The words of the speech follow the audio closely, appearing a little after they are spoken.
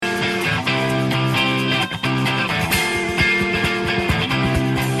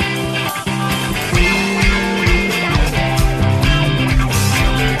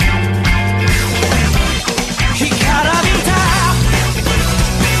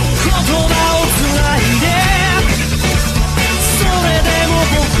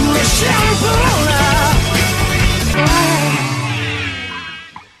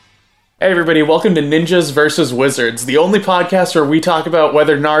Hey everybody, welcome to Ninjas vs. Wizards, the only podcast where we talk about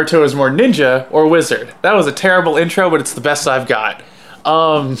whether Naruto is more ninja or wizard. That was a terrible intro, but it's the best I've got.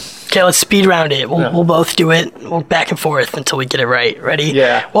 Okay, let's speed round it. We'll both do it. We'll back and forth until we get it right. Ready?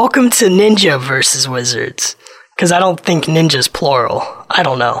 Yeah. Welcome to Ninja versus Wizards. Because I don't think ninja's plural. I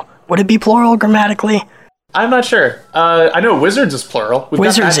don't know. Would it be plural grammatically? I'm not sure. I know wizards is plural.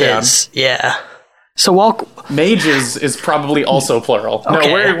 Wizards is, yeah. So mages is probably also plural.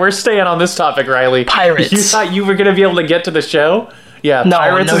 Okay. No, we're staying on this topic, Riley. Pirates. You thought you were going to be able to get to the show? Yeah, no,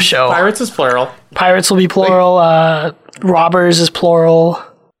 pirates no is, show. Pirates is plural. Pirates will be plural. Robbers is plural.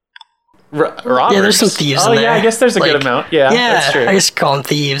 Robbers? Yeah, there's some thieves in there. Oh, yeah, I guess there's a good amount. Yeah, that's true. I just call them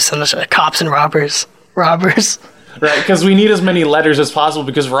thieves and cops and robbers. Robbers. Right, because we need as many letters as possible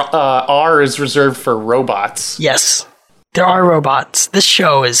because R is reserved for robots. Yes, there are robots. This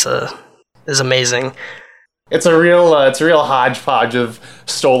show is amazing. It's a real hodgepodge of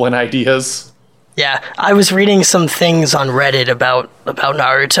stolen ideas. Yeah, I was reading some things on Reddit about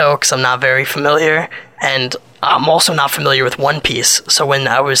Naruto because I'm not very familiar, and I'm also not familiar with One Piece. So when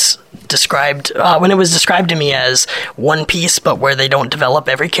it was described to me as One Piece, but where they don't develop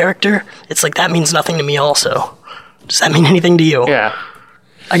every character, it's like that means nothing to me. Also, does that mean anything to you? Yeah,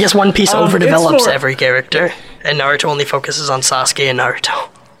 I guess One Piece overdevelops every character, and Naruto only focuses on Sasuke and Naruto,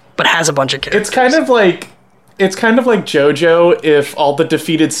 but has a bunch of characters. It's kind of like JoJo if all the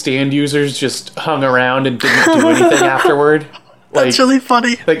defeated stand users just hung around and didn't do anything afterward. That's really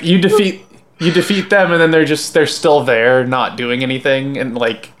funny. Like you defeat them and then they're still there, not doing anything, and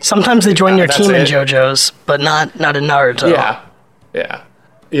like sometimes they join your team in JoJo's, but not in Naruto. Yeah.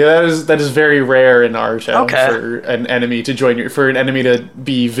 That is very rare in Naruto for an enemy to join for an enemy to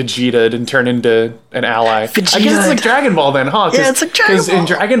be Vegeta and turn into an ally. Vegeta. I guess it's like Dragon Ball then, huh? Yeah, it's like Dragon Ball. Because in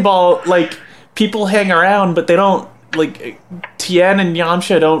Dragon Ball, like people hang around, but they don't like Tien and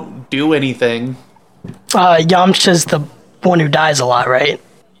Yamcha don't do anything. Yamcha's the one who dies a lot, right?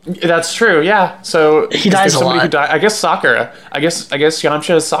 That's true. Yeah. So he dies a lot. I guess Sakura. I guess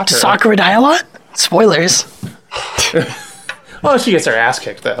Yamcha is Sakura. Does Sakura die a lot? Spoilers. Well, she gets her ass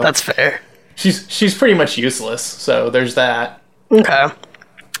kicked though. That's fair. She's pretty much useless. So there's that. Okay.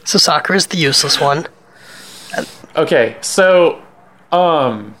 So Sakura's the useless one. Okay. So,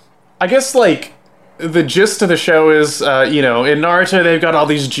 I guess like the gist of the show is, in Naruto they've got all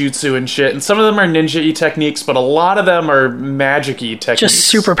these jutsu and shit, and some of them are ninja-y techniques, but a lot of them are magic-y techniques.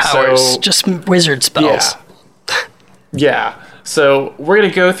 Just superpowers, just wizard spells. Yeah. So we're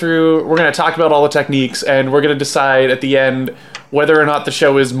going to talk about all the techniques, and we're going to decide at the end whether or not the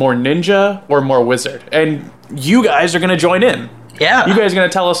show is more ninja or more wizard. And you guys are going to join in. Yeah. You guys are going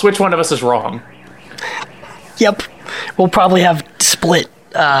to tell us which one of us is wrong. Yep. We'll probably have split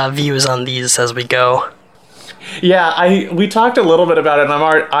views on these as we go. Yeah, we talked a little bit about it, and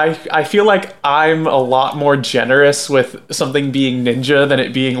I feel like I'm a lot more generous with something being ninja than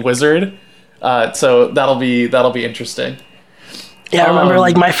it being wizard. So that'll be interesting. Yeah, I remember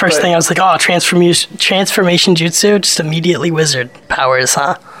like my first thing I was like, oh, transformation jutsu, just immediately wizard powers,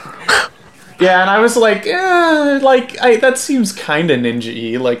 huh? Yeah, and I was like, that seems kind of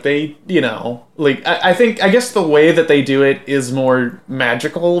ninja-y. Like they, I guess the way that they do it is more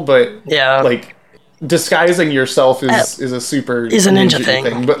magical, but yeah, like disguising yourself is a super ninja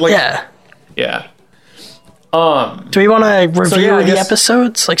thing. But like, yeah. Do we want to review the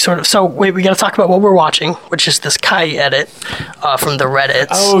episodes? Like, sort of. So wait, we got to talk about what we're watching, which is this Kai edit from the Reddits.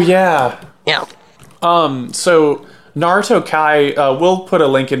 Oh yeah. Yeah. So Naruto Kai, we'll put a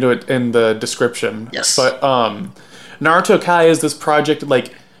link into it in the description. Yes. But Naruto Kai is this project,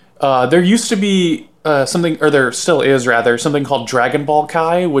 like, there used to be there still is rather, something called Dragon Ball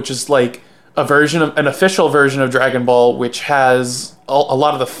Kai, which is like an official version of Dragon Ball, which has a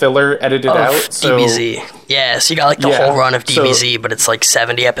lot of the filler edited out. So, DBZ. Yeah, so you got like the whole run of DBZ, but it's like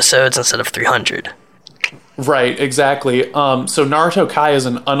 70 episodes instead of 300. Right, exactly. So Naruto Kai is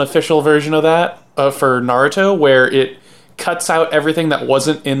an unofficial version of that for Naruto, where it cuts out everything that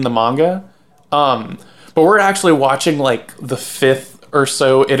wasn't in the manga. But we're actually watching like the 5th or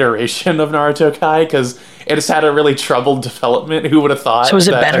so iteration of Naruto Kai because it has had a really troubled development. Who would have thought? So is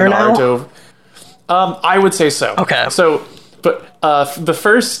it better now? I would say so. Okay. So, but the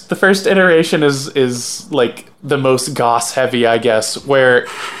first iteration is like the most goss heavy, I guess, where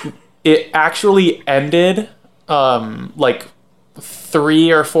it actually ended like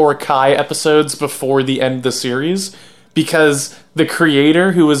 3 or 4 Kai episodes before the end of the series because the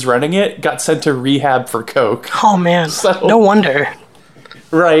creator who was running it got sent to rehab for coke. Oh man, no wonder.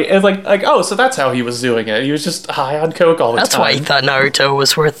 Right, and like oh, so that's how he was doing it. He was just high on coke all the time. That's why he thought Naruto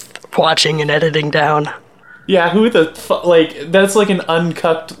was worth watching and editing down. Yeah, who the fuck? Like, that's like an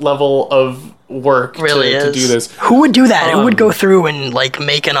uncut level of work Really to do this. Who would do that? Who would go through and like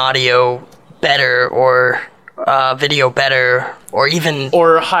make an audio better or video better, or even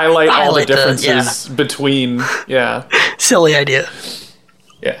highlight all the highlight differences between. Yeah, silly idea.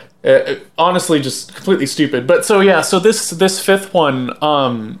 yeah. Honestly, just completely stupid. But so this fifth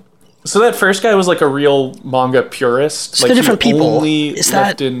one. So that first guy was like a real manga purist. So like, they're different people. Is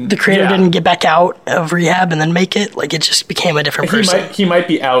that the creator didn't get back out of rehab and then make it? Like it just became a different person. He might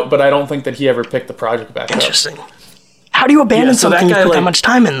be out, but I don't think that he ever picked the project back up. Interesting. How do you abandon so that something you guy, put that like- much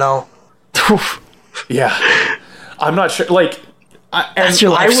time in, though? Yeah, I'm not sure. Like, That's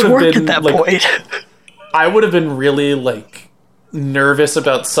your life's work at that point. I would have been really like nervous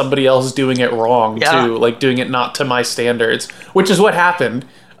about somebody else doing it wrong too, like doing it not to my standards, which is what happened.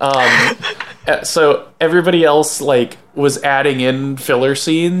 So everybody else like was adding in filler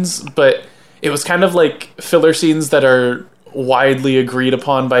scenes, but it was kind of like filler scenes that are widely agreed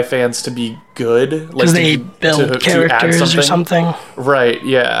upon by fans to be good, like Because they build characters or something. Right?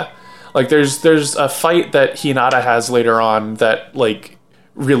 Yeah. Like there's a fight that Hinata has later on that like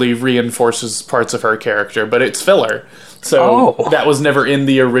really reinforces parts of her character, but it's filler. So that was never in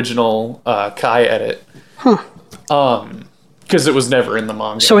the original Kai edit. Because it was never in the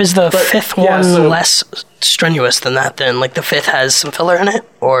manga. So is the fifth one less strenuous than that then? Like the fifth has some filler in it?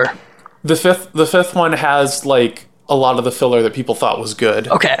 Or the fifth one has like a lot of the filler that people thought was good.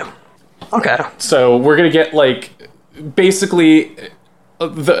 Okay. So we're gonna get like basically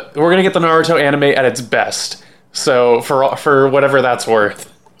we're gonna get the Naruto anime at its best. So for whatever that's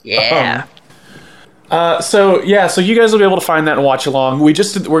worth. Yeah. So you guys will be able to find that and watch along. We're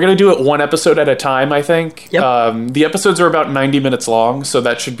gonna do it one episode at a time, I think. Yep. The episodes are about 90 minutes long, so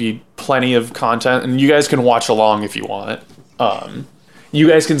that should be plenty of content, and you guys can watch along if you want. You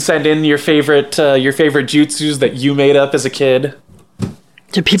guys can send in your favorite jutsus that you made up as a kid.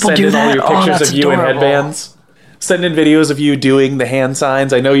 Do people Send do in that? all your pictures that's of you in adorable. headbands. Send in videos of you doing the hand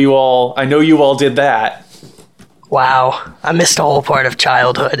signs. I know you all did that. Wow. I missed a whole part of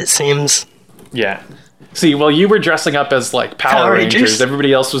childhood, it seems. Yeah. See, well, you were dressing up as like Power Rangers.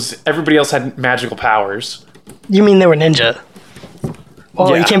 Everybody else had magical powers. You mean they were ninja?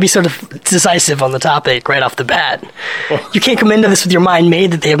 Well, Yeah. you can't be sort of decisive on the topic right off the bat. You can't come into this with your mind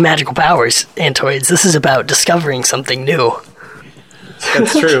made that they have magical powers, Antoids. This is about discovering something new.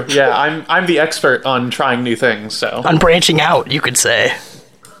 That's true. Yeah, I'm the expert on trying new things. So On branching out, you could say.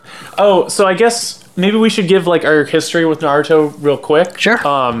 Oh, so I guess maybe we should give like our history with Naruto real quick. Sure.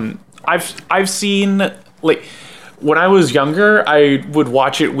 I've seen like when I was younger, I would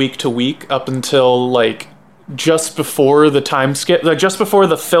watch it week to week up until like just before the time skip, like just before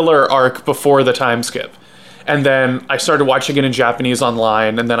the filler arc before the time skip. And then I started watching it in Japanese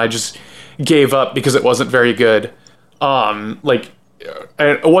online, and then I just gave up because it wasn't very good.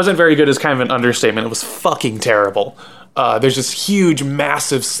 It wasn't very good is kind of an understatement. It was fucking terrible. There's this huge,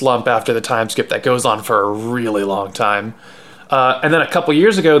 massive slump after the time skip that goes on for a really long time. And then a couple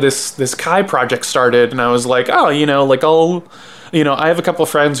years ago, this Kai project started, and I was like, I have a couple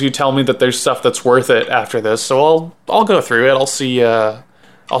friends who tell me that there's stuff that's worth it after this, so I'll go through it.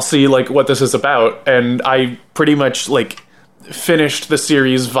 I'll see like what this is about, and I pretty much like finished the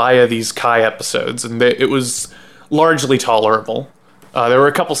series via these Kai episodes, and it was largely tolerable. There were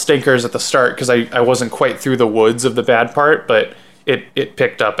a couple stinkers at the start because I wasn't quite through the woods of the bad part, but it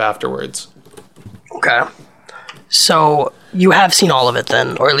picked up afterwards. Okay. So you have seen all of it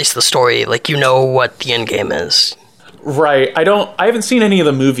then, or at least the story, like you know what the end game is. Right. I haven't seen any of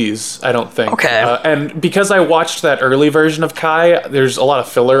the movies, I don't think. Okay. And because I watched that early version of Kai, there's a lot of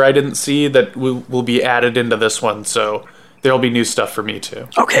filler I didn't see that will be added into this one, so there'll be new stuff for me too.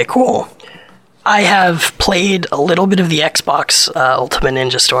 Okay, cool. I have played a little bit of the Xbox Ultimate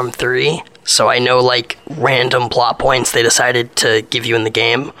Ninja Storm 3, so I know like random plot points they decided to give you in the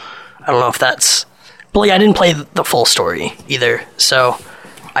game. I don't know if that's... But like, I didn't play the full story either, so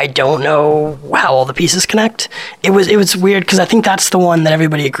I don't know how all the pieces connect. It was weird because I think that's the one that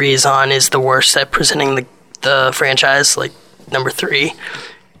everybody agrees on is the worst at presenting the franchise, like number 3.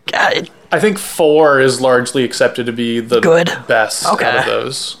 I think 4 is largely accepted to be the best out of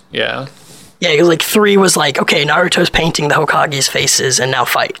those. Yeah. Yeah, because like 3 was like, okay, Naruto's painting the Hokage's faces and now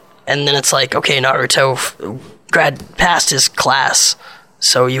fight. And then it's like, okay, Naruto passed his class,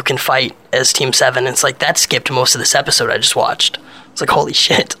 so you can fight as Team 7. And it's like, that skipped most of this episode I just watched. It's like, holy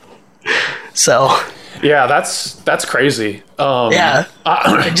shit. So... Yeah, that's crazy.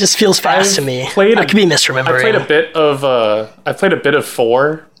 It just feels fast to me. I could be misremembering. I played a bit of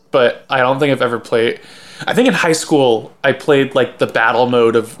 4, but I don't think I've ever played... I think in high school I played like the battle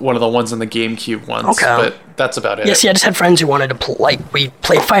mode of one of the ones in the GameCube once, but that's about it. Yes, I just had friends who wanted to we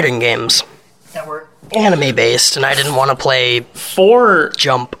played fighting games that were anime based, and I didn't want to play 4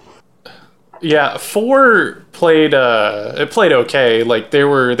 Jump. Yeah, 4 played it played okay. Like there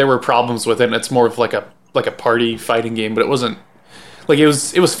were problems with it, and it's more of like a party fighting game, but it wasn't like it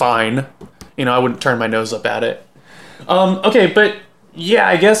was fine. You know, I wouldn't turn my nose up at it. Okay, but yeah,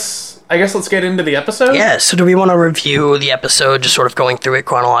 I guess let's get into the episode. Yeah, so do we want to review the episode, just sort of going through it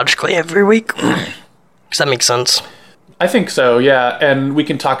chronologically every week? Does that make sense? I think so, yeah, and we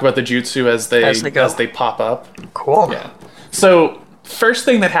can talk about the jutsu as they pop up. Cool. Yeah. So, first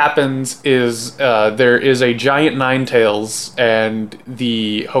thing that happens is there is a giant Ninetales, and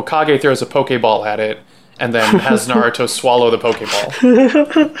the Hokage throws a Pokeball at it, and then has Naruto swallow the Pokeball.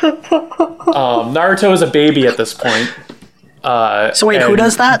 Naruto is a baby at this point. So wait, who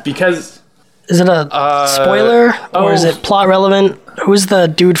does that? Because is it a spoiler or is it plot relevant? Who's the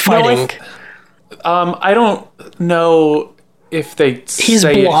dude fighting? No, I don't know if they. He's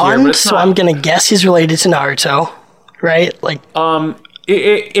say blonde, it here, so I'm gonna guess he's related to Naruto, right? Like,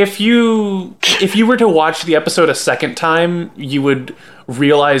 if you were to watch the episode a second time, you would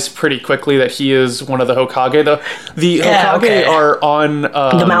realize pretty quickly that he is one of the Hokage. The Hokage are on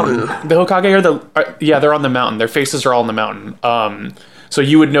the mountain. The Hokage they're on the mountain. Their faces are all on the mountain. So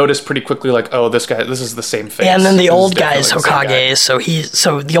you would notice pretty quickly, like, oh, this is the same face. Yeah, and then the old guy's Hokage.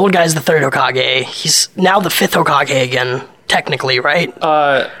 So the old guy's the third Hokage. He's now the fifth Hokage again, technically, right?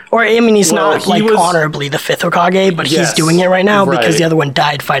 Or I mean, he's not honorably the fifth Hokage, but he's doing it right now because the other one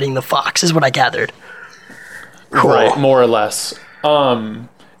died fighting the fox. Is what I gathered. Cool. Right, more or less. So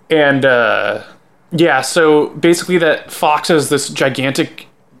basically that fox is this gigantic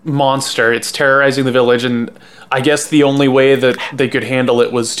monster. It's terrorizing the village, and I guess the only way that they could handle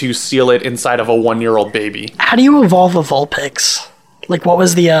it was to seal it inside of a 1-year-old baby. How do you evolve a Vulpix? Like, what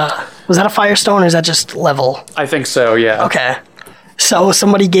was the, was that a Firestone or is that just level? I think so, yeah. Okay. So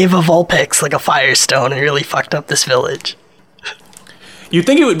somebody gave a Vulpix, like a Firestone, and really fucked up this village. You'd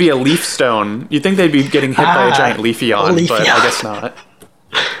think it would be a leaf stone. You'd think they'd be getting hit by a giant Leafeon, but I guess not.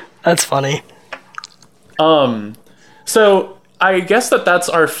 That's funny. So I guess that's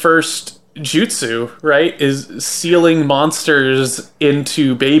our first jutsu, right? Is sealing monsters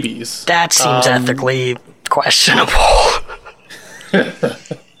into babies. That seems ethically questionable.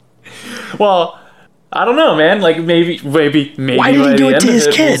 Well, I don't know, man. Like maybe. Why did he do it to his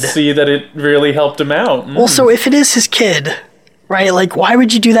kid? We'll see that it really helped him out. Well, so if it is his kid, right? Like, why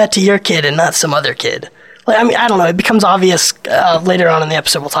would you do that to your kid and not some other kid? Like, I mean, I don't know. It becomes obvious later on in the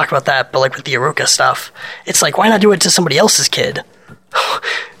episode. We'll talk about that. But like with the Iruka stuff, it's like, why not do it to somebody else's kid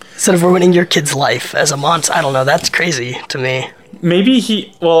instead of ruining your kid's life as a monster? I don't know. That's crazy to me. Maybe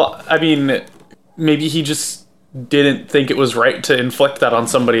he just didn't think it was right to inflict that on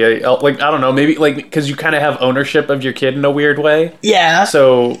somebody else. Like, I don't know. Maybe like because you kind of have ownership of your kid in a weird way. Yeah.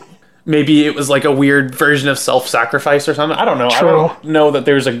 So maybe it was like a weird version of self-sacrifice or something. I don't know. True. I don't know that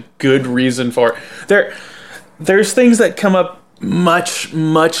there's a good reason for it. There's things that come up much,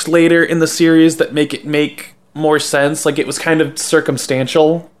 much later in the series that make more sense. Like, it was kind of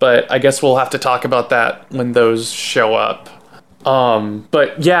circumstantial, but I guess we'll have to talk about that when those show up.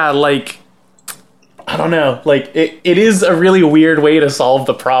 But yeah, like, I don't know. Like, it is a really weird way to solve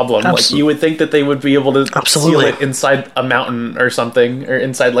the problem. Like, you would think that they would be able to seal it inside a mountain or something, or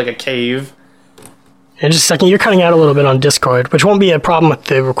inside, like, a cave. And just a second, you're cutting out a little bit on Discord, which won't be a problem with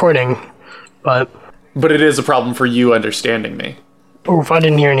the recording, but it is a problem for you understanding me. Oh, if I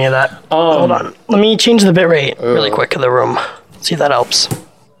didn't hear any of that. Hold on. Let me change the bitrate really quick in the room. See if that helps.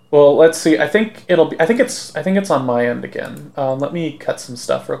 Well, let's see. I think it's on my end again. Let me cut some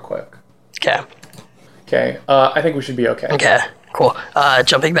stuff real quick. Okay. Okay. I think we should be okay. Okay. Cool.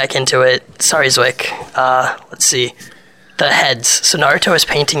 Jumping back into it. Sorry, Zwick. Let's see. The heads. So Naruto is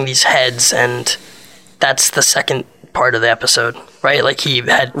painting these heads, and that's the second part of the episode, right? Like, he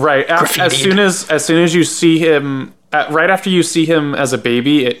had graffitied. As soon as you see him, right after you see him as a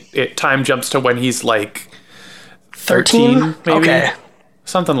baby, it time jumps to when he's like 13 maybe. Okay.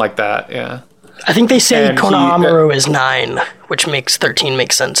 Something like that, yeah. I think they say Konohamaru is 9, which makes 13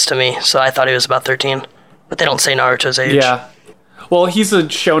 make sense to me. So I thought he was about 13, but they don't say Naruto's age. Yeah. Well, he's a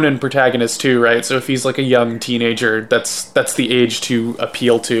shonen protagonist too, right? So if he's like a young teenager, that's the age to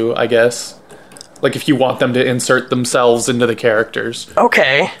appeal to, I guess. Like, if you want them to insert themselves into the characters.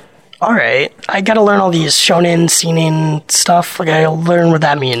 Okay. All right. I gotta learn all these shonen, seinen stuff. Like, I gotta learn what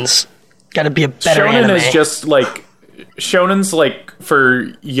that means. Gotta be a better anime. Shonen is just like... Shonen's like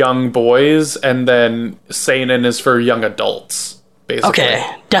for young boys, and then seinen is for young adults. basically.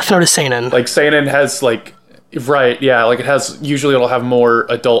 Okay, Death Note is seinen. Like seinen has like, right, yeah, like it has, usually it'll have more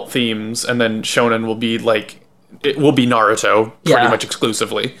adult themes, and then shonen will be like, it will be Naruto pretty much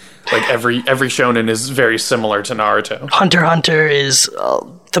exclusively. Like every shonen is very similar to Naruto. Hunter x Hunter is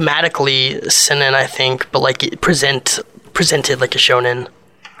thematically seinen, I think, but like it presented like a shonen.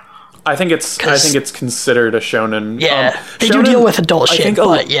 I think it's considered a shonen. Yeah, they do deal with adult shit,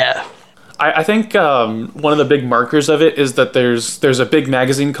 but yeah. I think one of the big markers of it is that there's a big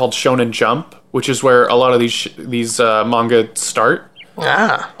magazine called Shonen Jump, which is where a lot of these manga start.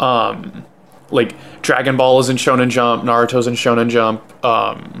 Like Dragon Ball is in Shonen Jump, Naruto's in Shonen Jump.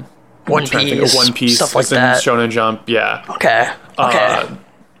 One Piece, stuff like is in that. Shonen Jump. Yeah. Okay.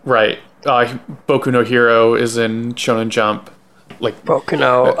 Right. Boku no Hero is in Shonen Jump. Like Boku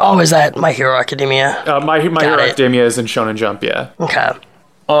no. Oh, is that My Hero Academia? My Hero Academia is in Shonen Jump. Yeah. Okay.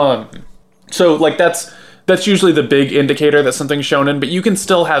 So like that's usually the big indicator that something's shonen, but you can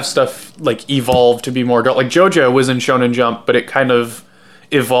still have stuff like evolve to be more adult. Like JoJo was in Shonen Jump, but it kind of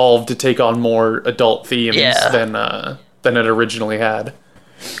evolved to take on more adult themes than it originally had.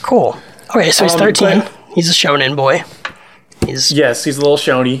 Cool. Okay, so he's 13. He's a shonen boy. He's a little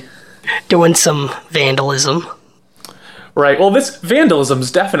shony. Doing some vandalism. Right. Well, this vandalism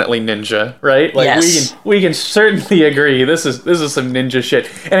is definitely ninja, right? Like yes. we can certainly agree this is some ninja shit,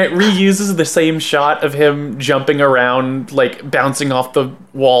 and it reuses the same shot of him jumping around, like bouncing off the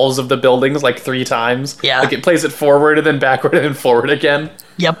walls of the buildings like 3 times. Yeah. Like it plays it forward and then backward and then forward again.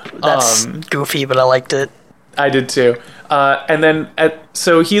 Yep. That's goofy, but I liked it. I did too. And then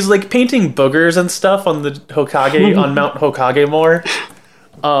so he's like painting boogers and stuff on the Hokage on Mount Hokage more.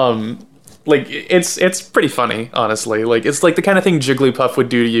 Like it's pretty funny, honestly. Like it's like the kind of thing Jigglypuff would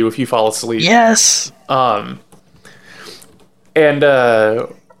do to you if you fall asleep. Yes. And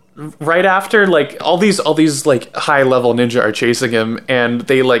right after, like all these like high level ninja are chasing him, and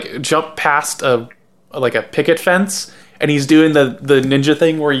they like jump past a picket fence, and he's doing the ninja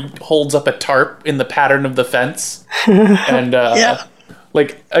thing where he holds up a tarp in the pattern of the fence, and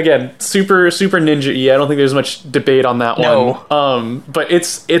like again, super ninja-y. I don't think there's much debate on that one. But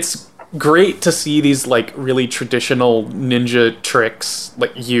it's great to see these like really traditional ninja tricks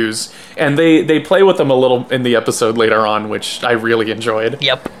like used, and they play with them a little in the episode later on, which I really enjoyed.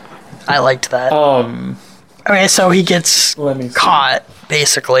 Yep, I liked that. Okay, so he gets caught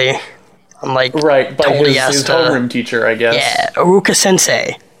basically. I'm like right by his homeroom teacher, I guess. Yeah, Aruka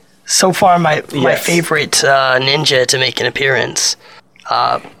Sensei. So far, my favorite ninja to make an appearance.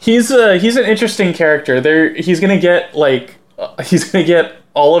 He's an interesting character. He's gonna get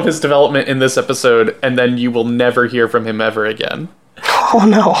all of his development in this episode, and then you will never hear from him ever again. Oh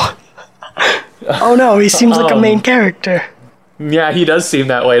no! Oh no! He seems like a main character. Yeah, he does seem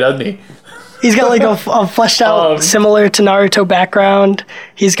that way, doesn't he? He's got like a fleshed out, similar to Naruto background.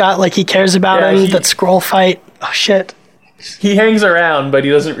 He's got like he cares about him. That scroll fight. Oh shit! He hangs around, but he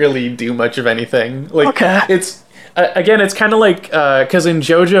doesn't really do much of anything. Like it's. Again, it's kind of like, because in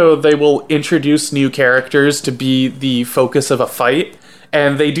JoJo, they will introduce new characters to be the focus of a fight,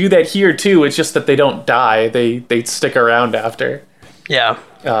 and they do that here too. It's just that they don't die; they stick around after. Yeah.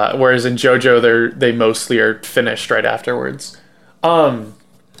 Whereas in JoJo, they mostly are finished right afterwards.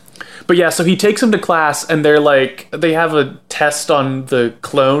 But yeah, so he takes him to class, and they have a test on the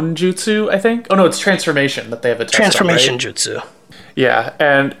clone jutsu, I think. Oh no, it's transformation that they have a test transformation on, right? jutsu. Yeah,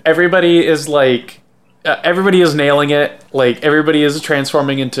 and everybody is like. Everybody is nailing it. Like everybody is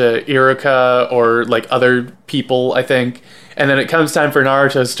transforming into Iruka or like other people, I think. And then it comes time for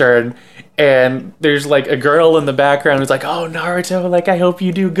Naruto's turn, and there's like a girl in the background who's like, "Oh, Naruto, like I hope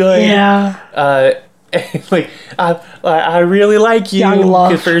you do good." Yeah. Like I really like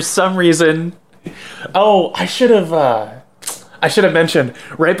you for some reason. Oh, I should have mentioned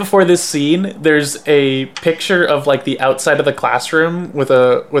right before this scene. There's a picture of like the outside of the classroom with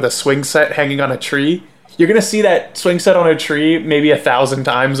a swing set hanging on a tree. You're gonna see that swing set on a tree maybe 1,000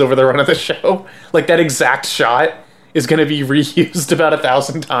 times over the run of the show. Like that exact shot is gonna be reused about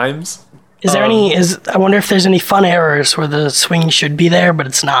 1,000 times. Is there I wonder if there's any fun errors where the swing should be there but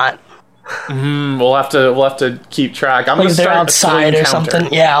it's not. We'll have to keep track. I'm like gonna if they're start outside or counter.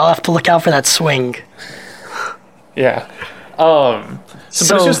 something. Yeah, I'll have to look out for that swing. Yeah. So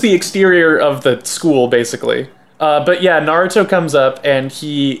it's just the exterior of the school, basically. But yeah, Naruto comes up and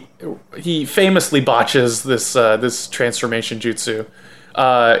he famously botches this transformation jutsu.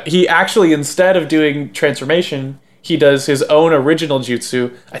 He actually, instead of doing transformation, he does his own original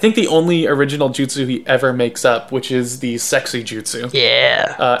jutsu. I think the only original jutsu he ever makes up, which is the sexy jutsu.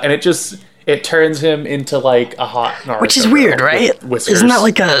 Yeah. And it turns him into like a hot Naruto. Which is weird, right? Isn't that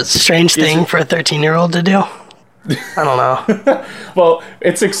like a strange thing for a 13-year-old to do? I don't know. Well,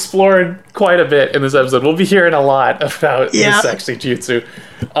 it's explored quite a bit in this episode. We'll be hearing a lot about the sexy jutsu.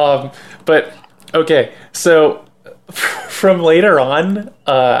 But okay, so from later on,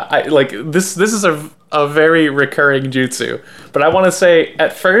 I like this. This is a very recurring jutsu. But I want to say,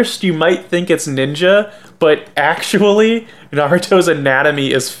 at first, you might think it's ninja, but actually, Naruto's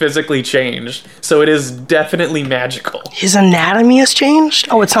anatomy is physically changed, so it is definitely magical. His anatomy has changed?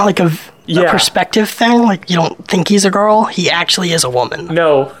 Oh, it's not like a perspective thing? Like, you don't think he's a girl? He actually is a woman.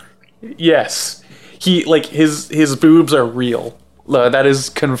 No. Yes. He, like, his boobs are real. That is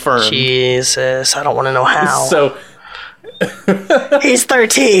confirmed. Jesus, I don't want to know how. So... He's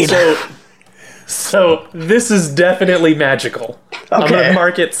 13! So this is definitely magical. Okay. I'm going to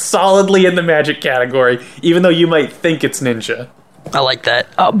mark it solidly in the magic category, even though you might think it's ninja. I like that.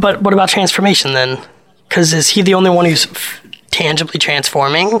 But what about transformation, then? Because is he the only one who's tangibly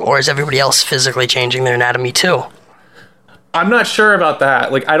transforming, or is everybody else physically changing their anatomy too? I'm not sure about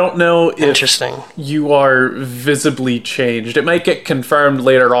that. Like, I don't know if you are visibly changed. It might get confirmed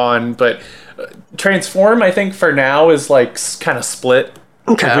later on, but transform, I think, for now is, like, kind of split.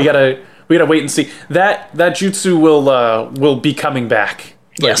 Okay. Like, we gotta wait and see. That jutsu will be coming back.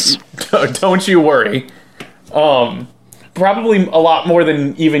 Yes. Like, don't you worry. Probably a lot more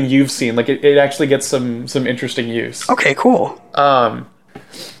than even you've seen. Like, it actually gets some interesting use. Okay, cool.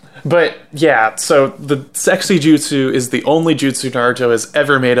 But yeah, so the sexy jutsu is the only jutsu Naruto has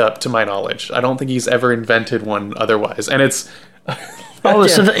ever made up, to my knowledge. I don't think he's ever invented one otherwise, and it's. So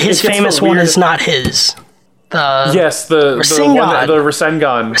his famous one is not his. Yes, the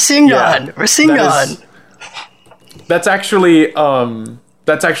Rasengan. Rasengan. That's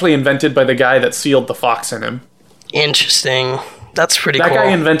actually invented by the guy that sealed the fox in him. Interesting. That's pretty cool. That guy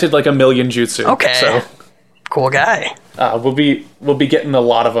invented like a million jutsu. Okay. So, cool guy. We'll be getting a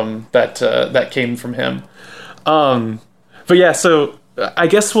lot of them that came from him. But yeah, so I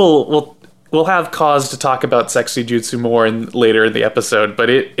guess we'll have cause to talk about sexy jutsu more later in the episode, but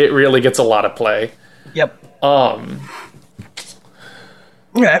it really gets a lot of play. Yep. Okay.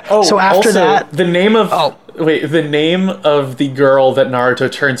 Oh, so after also, that, the name of the girl that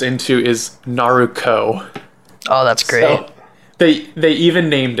Naruto turns into is Naruko. Oh, that's great. So they even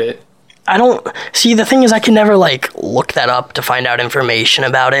named it. I don't see. The thing is, I can never like look that up to find out information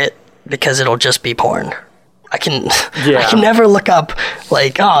about it because it'll just be porn. I can never look up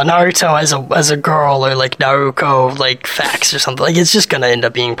like Naruto as a girl or like Naruko like facts or something. Like it's just gonna end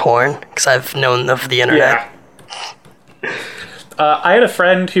up being porn because I've known of the internet. Yeah. I had a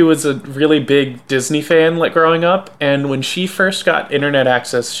friend who was a really big Disney fan like growing up, and when she first got internet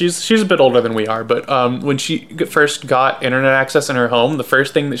access, she's a bit older than we are, but when she first got internet access in her home, the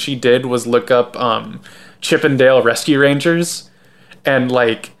first thing that she did was look up Chip and Dale Rescue Rangers and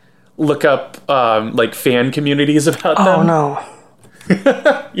like look up like fan communities about them. Oh no.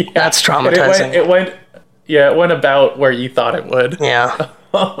 Yeah. That's traumatizing. It went about where you thought it would. Yeah.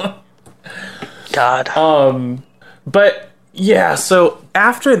 God. But yeah, so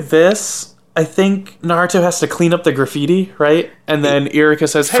after this, I think Naruto has to clean up the graffiti, right? And then Iruka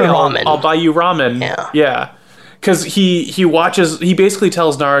says, "Hey, I'll buy you ramen." Yeah. Because he basically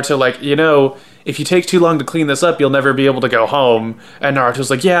tells Naruto, like, if you take too long to clean this up, you'll never be able to go home. And Naruto's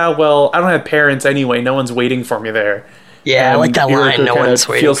like, yeah, well, I don't have parents anyway. No one's waiting for me there. Yeah, and I like that line. No one's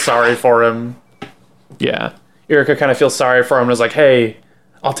waiting. Feels sorry for him. Yeah. Iruka kind of feels sorry for him and is like, hey,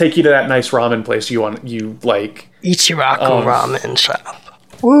 I'll take you to that nice ramen place you like. Ichiraku ramen shop.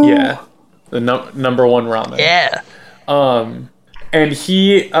 Woo. Yeah. The number one ramen. Yeah. And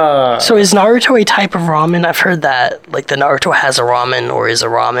he... So is Naruto a type of ramen? I've heard that. Like, the Naruto has a ramen or is a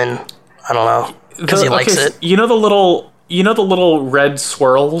ramen. I don't know. Because he likes it. You know the little red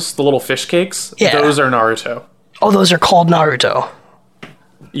swirls? The little fish cakes? Yeah. Those are Naruto. Oh, those are called Naruto.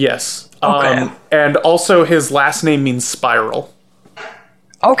 Yes. Okay. And also his last name means spiral.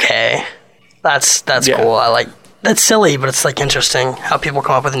 Okay. That's cool. I like... That's silly, but it's, like, interesting how people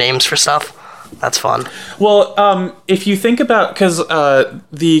come up with names for stuff. That's fun. Well, if you think about... Because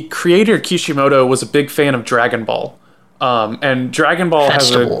the creator, Kishimoto, was a big fan of Dragon Ball. And Dragon Ball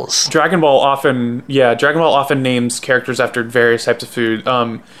Dragon Ball often names characters after various types of food.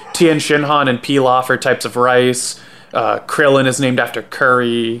 Tien Shinhan and Pilaf are types of rice. Krillin is named after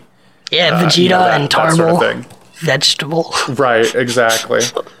curry. Yeah, Vegeta and Tarbell. That sort of thing. Vegetable. Right, exactly.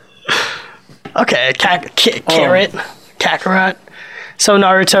 Okay, carrot, Kakarot. So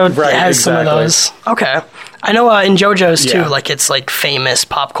Naruto has some of those. Okay. I know in JoJo's too, like it's like famous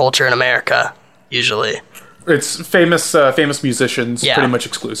pop culture in America, usually. It's famous musicians pretty much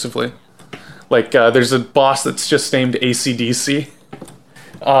exclusively. Like there's a boss that's just named AC/DC.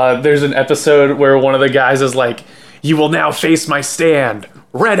 There's an episode where one of the guys is like, "You will now face my stand,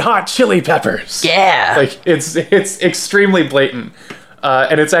 red hot chili peppers." Yeah. Like, it's extremely blatant.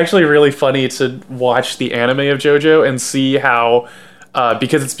 And it's actually really funny to watch the anime of JoJo and see how,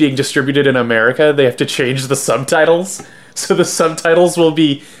 because it's being distributed in America, they have to change the subtitles. So the subtitles will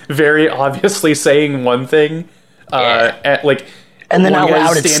be very obviously saying one thing, and then out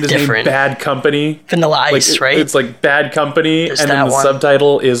loud it's different. Bad Company. Vanilla Ice, right? It's like Bad Company, and then the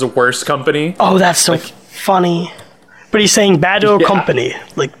subtitle is Worse Company. Oh, that's so funny. But he's saying Bad Company,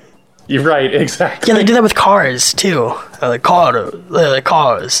 like. You're right, exactly. Yeah, they do that with cars too. Like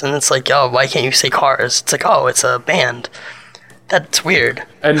cars, and it's like, oh, why can't you say cars? It's like, oh, it's a band. That's weird.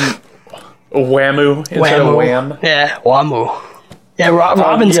 And Whammoo instead of Wham. Yeah, Whammoo. Yeah,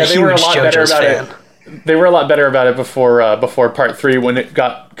 Robin's a huge JoJo's fan. They were a lot better about it before part 3 when it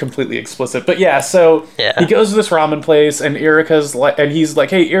got completely explicit. But yeah, so he goes to this ramen place and he's like,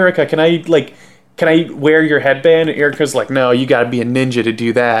 "Hey, Erica, can I wear your headband?" And Erica's like, "No, you gotta be a ninja to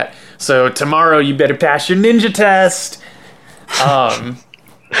do that. So tomorrow you better pass your ninja test."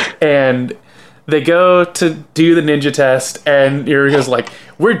 And they go to do the ninja test, and Erica's like,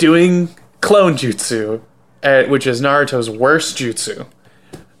 "We're doing clone jutsu, which is Naruto's worst jutsu.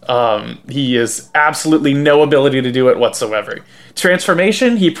 He has absolutely no ability to do it whatsoever.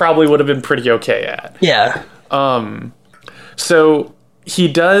 Transformation, he probably would have been pretty okay at." Yeah. So he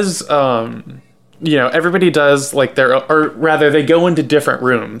does, everybody does like they go into different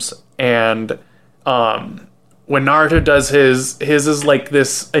rooms, and when Naruto does his is like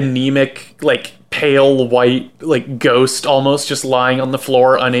this anemic, like pale white, like ghost almost, just lying on the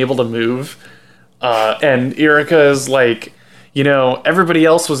floor, unable to move. And Erica is like, everybody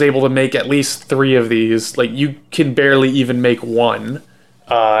else was able to make at least 3 of these. Like, you can barely even make 1.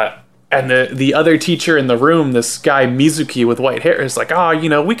 And the other teacher in the room, this guy Mizuki with white hair, is like,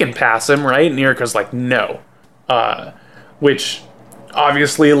 "Oh, we can pass him, right?" And Erica's like, "No." Which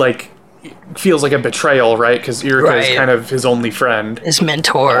obviously, like, feels like a betrayal, right? Because Erica is kind of his only friend. His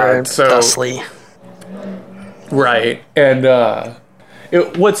mentor, thusly. Right. And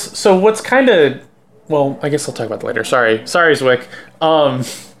what's kind of... Well, I guess I'll talk about that later. Sorry, Zwick.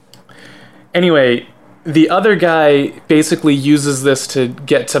 Anyway, the other guy basically uses this to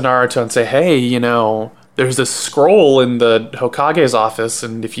get to Naruto and say, "Hey, there's this scroll in the Hokage's office,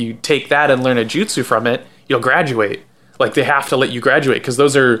 and if you take that and learn a jutsu from it, you'll graduate. Like, they have to let you graduate, because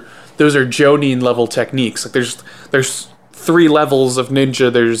those are Jonin level techniques. Like, there's 3 levels of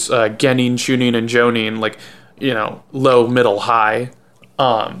ninja. There's Genin, Chunin, and Jonin. Like, low, middle, high.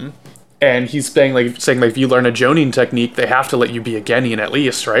 And he's saying if you learn a Jonin technique, they have to let you be a Genin at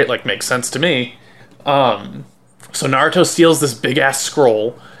least, right? Like, makes sense to me." So Naruto steals this big ass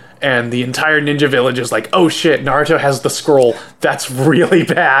scroll, and the entire ninja village is like, "Oh shit, Naruto has the scroll. That's really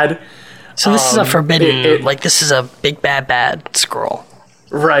bad." So this is a forbidden, this is a big bad scroll.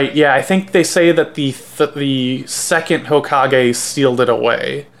 Right, yeah, I think they say that the second Hokage sealed it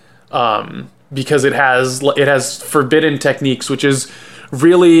away, because it has forbidden techniques, which is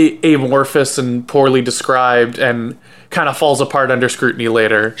really amorphous and poorly described, and kind of falls apart under scrutiny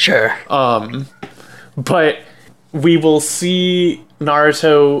later. Sure. But we will see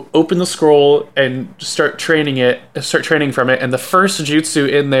Naruto open the scroll and start training from it, and the first jutsu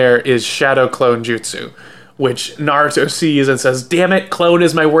in there is Shadow Clone Jutsu, which Naruto sees and says, "Damn it, clone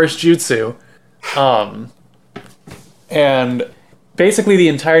is my worst jutsu." And basically the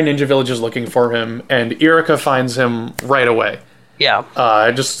entire ninja village is looking for him, and Irika finds him right away. Yeah.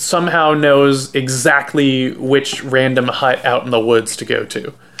 Just somehow knows exactly which random hut out in the woods to go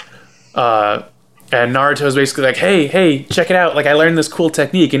to. And Naruto's basically like, hey, check it out. Like, I learned this cool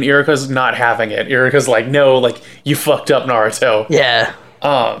technique, and Irika's not having it. Irika's like, "No, like, you fucked up, Naruto." Yeah.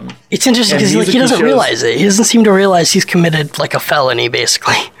 It's interesting because he doesn't realize it. He doesn't seem to realize he's committed like a felony,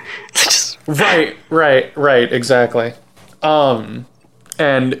 basically. Right, exactly. And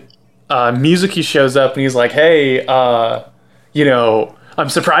Mizuki shows up and he's like, "Hey, I'm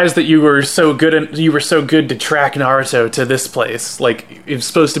surprised that you were so good to track Naruto to this place. Like, it's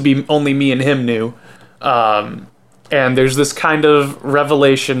supposed to be only me and him knew." And there's this kind of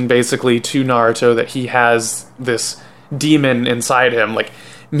revelation basically to Naruto that he has this demon inside him. Like,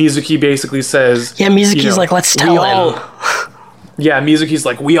 Mizuki basically says... Yeah, Mizuki's like, "Let's tell him." Yeah, Mizuki's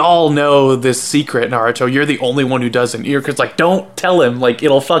like, "We all know this secret, Naruto. You're the only one who doesn't." Irika's like, "Don't tell him. Like,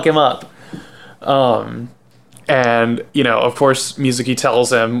 it'll fuck him up." And, of course, Mizuki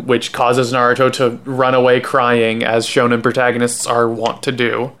tells him, which causes Naruto to run away crying, as shonen protagonists are wont to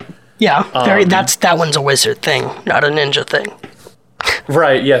do. Yeah, that one's a wizard thing, not a ninja thing.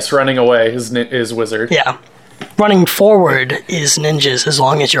 Right, yes, running away is wizard. Yeah. running forward is ninjas as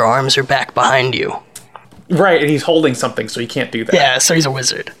long as your arms are back behind you. Right, and he's holding something, so he can't do that. Yeah, so he's a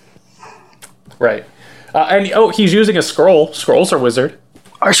wizard. Right. He's using a scroll. Scrolls are wizard.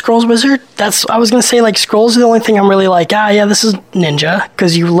 Are scrolls wizard? I was gonna say, like, scrolls are the only thing I'm really like, yeah, this is ninja,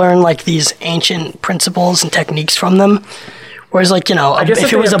 because you learn, like, these ancient principles and techniques from them. Whereas, like,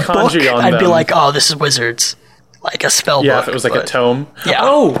 if it was a book, I'd be like, oh, this is wizards. Like a spell book. Yeah, if it was like a tome. Yeah.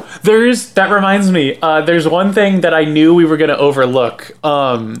 Oh, that reminds me. There's one thing that I knew we were gonna overlook.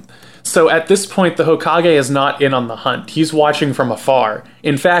 So at this point, the Hokage is not in on the hunt. He's watching from afar.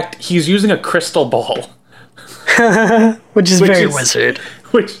 In fact, he's using a crystal ball. which is very wizard.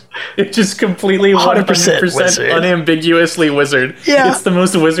 Which it's just completely 100% wizard. Unambiguously wizard. Yeah. It's the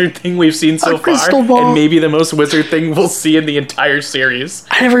most wizard thing we've seen so far, ball. and maybe the most wizard thing we'll see in the entire series.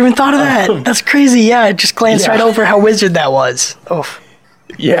 I never even thought of that. That's crazy. Yeah, I just glanced right over how wizard that was. Oh.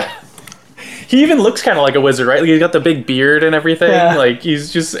 Yeah. He even looks kind of like a wizard, right? Like, he's got the big beard and everything. Yeah. Like,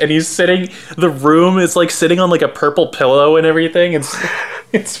 he's sitting, the room is like sitting on like a purple pillow and everything.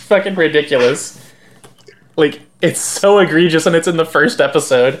 It's fucking ridiculous. Like, it's so egregious, and it's in the first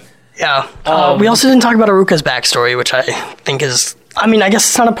episode. Yeah. We also didn't talk about Iruka's backstory, which I think is... I mean, I guess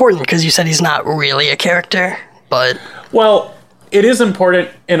it's not important, because you said he's not really a character, but... Well, it is important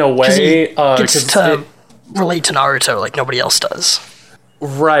in a way. He gets to relate to Naruto like nobody else does.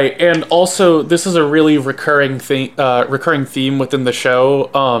 Right, and also, this is a really recurring theme within the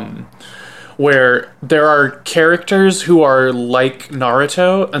show, where there are characters who are like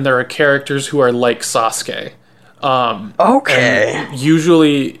Naruto, and there are characters who are like Sasuke. Okay.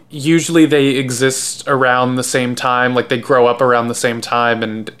 Usually they exist around the same time, like they grow up around the same time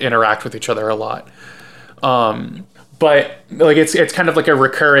and interact with each other a lot. But like it's kind of like a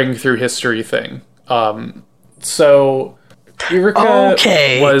recurring through history thing. So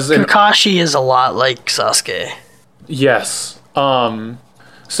Iruka was Kakashi is a lot like Sasuke. Yes.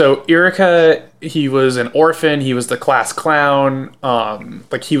 So Iruka, he was an orphan. He was the class clown.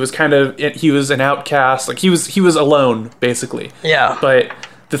 Like he was an outcast. Like he was alone, basically. Yeah. But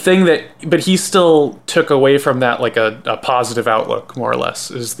he still took away from that like a positive outlook, more or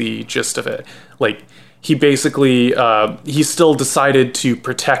less, is the gist of it. Like he basically he still decided to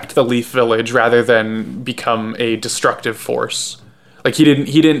protect the Leaf Village rather than become a destructive force. Like he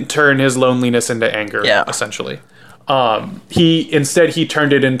didn't turn his loneliness into anger. Yeah. Essentially. He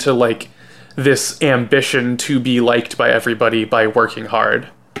turned it into like this ambition to be liked by everybody by working hard.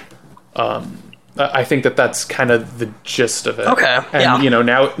 I think that's kind of the gist of it. Okay. And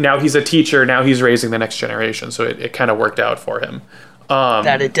now he's a teacher, now he's raising the next generation, so it kind of worked out for him.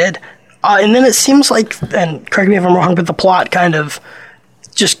 That it did. And then it seems like, and correct me if I'm wrong, but the plot kind of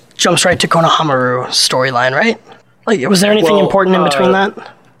just jumps right to Konohamaru's storyline, right? Like, was there anything important in between that?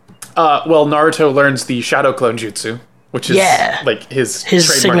 Well, Naruto learns the Shadow Clone Jutsu, which is like his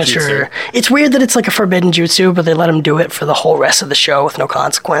signature. Jutsu. It's weird that it's like a forbidden jutsu, but they let him do it for the whole rest of the show with no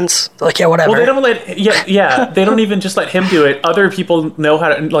consequence. They're like, yeah, whatever. Well, they don't they don't even just let him do it. Other people know how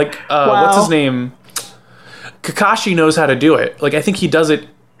to, like, what's his name? Kakashi knows how to do it. Like, I think he does it.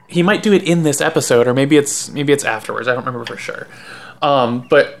 He might do it in this episode, or maybe it's afterwards. I don't remember for sure.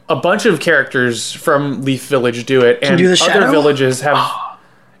 But a bunch of characters from Leaf Village do it, and other villages have.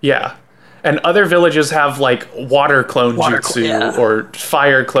 Yeah. And other villages have like water clone jutsu or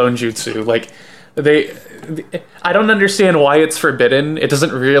fire clone jutsu. Like I don't understand why it's forbidden. It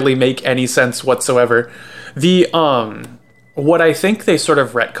doesn't really make any sense whatsoever. The what I think they sort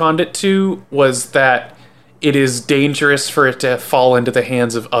of retconned it to was that it is dangerous for it to fall into the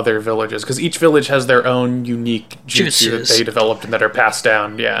hands of other villages, because each village has their own unique jutsu that they developed and that are passed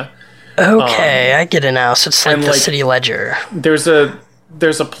down. Yeah. Okay, I get it now. So it's like the city ledger. There's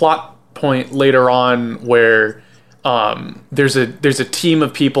a plot point later on where there's a team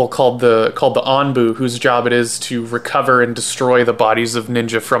of people called the Anbu, whose job it is to recover and destroy the bodies of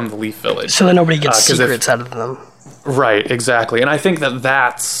ninja from the Leaf Village, so that nobody gets secrets out of them. Right, exactly. And I think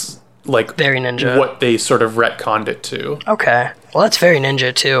that's like very ninja, what they sort of retconned it to. Okay, well, that's very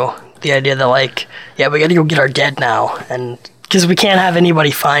ninja too. The idea that, like, yeah, we gotta go get our dead now, and because we can't have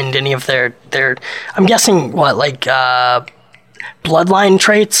anybody find any of their I'm guessing bloodline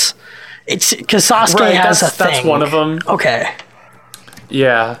traits. It's because Sasuke has a thing. That's one of them. Okay.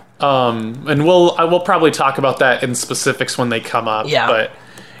 Yeah. And we'll probably talk about that in specifics when they come up. Yeah. But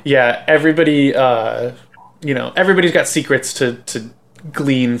yeah, everybody, everybody's got secrets to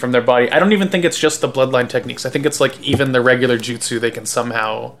glean from their body. I don't even think it's just the bloodline techniques. I think it's like even the regular jutsu they can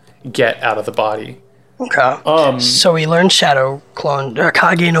somehow get out of the body. Okay. So we learned Shadow Clone,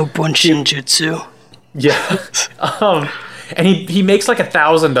 Kage no Bunshin Jutsu. Yeah. and he makes like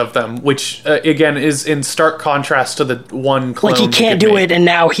 1,000 of them, which again is in stark contrast to the one clone. Like he can't do it, and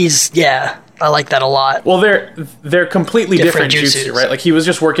now he's I like that a lot. Well, they're completely different jutsu, right? Like he was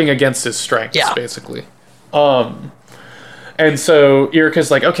just working against his strengths, basically. And so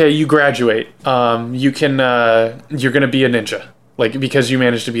Irika's like, okay, you graduate. You can you're gonna be a ninja, like because you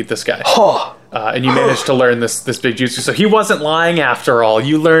managed to beat this guy. And you managed to learn this big jutsu. So he wasn't lying after all.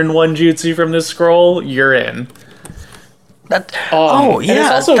 You learn one jutsu from this scroll, you're in. That's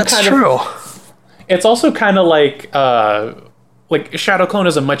true. It's also kind of like Shadow Clone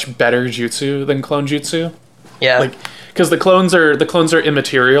is a much better jutsu than Clone Jutsu. Yeah. Like because the clones are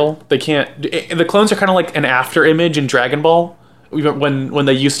immaterial. They can't. The clones are kind of like an after image in Dragon Ball when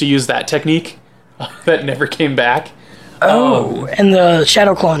they used to use that technique that never came back. And the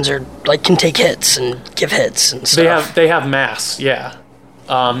Shadow Clones are like can take hits and give hits and stuff. They have mass. Yeah.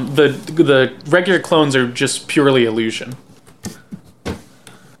 The regular clones are just purely illusion.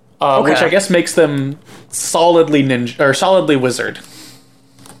 Which I guess makes them solidly ninja or solidly wizard.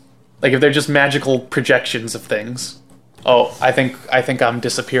 Like if they're just magical projections of things. Oh, I think I'm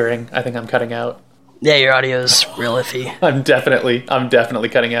disappearing. I think I'm cutting out. Yeah, your audio's real iffy. I'm definitely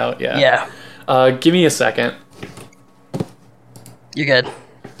cutting out. Yeah. Yeah. Give me a second. You're good.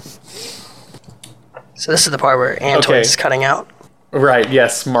 So this is the part where Antoids is cutting out. Right.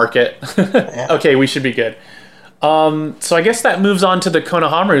 Yes. Mark it. Yeah. Okay, we should be good. So I guess that moves on to the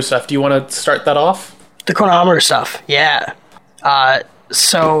Konohamaru stuff. Do you want to start that off? The Konohamaru stuff, yeah.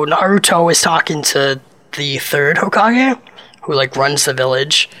 So Naruto is talking to the third Hokage, who like runs the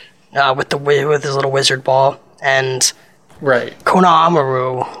village, with his little wizard ball, and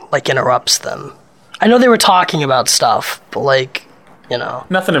Konohamaru like interrupts them. I know they were talking about stuff, but like,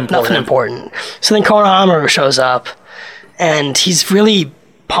 nothing important. So then Konohamaru shows up, and he's really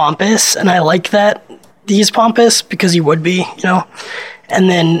pompous, and I like that he's pompous because he would be, And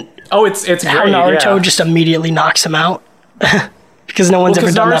then it's how great, Naruto just immediately knocks him out because no one's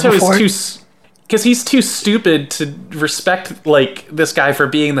ever done Naruto that before. Because he's too stupid to respect like this guy for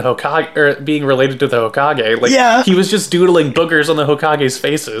being the Hokage or being related to the Hokage. Like he was just doodling boogers on the Hokage's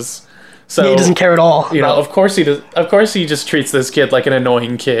faces. So he doesn't care at all. Of course he does. Of course he just treats this kid like an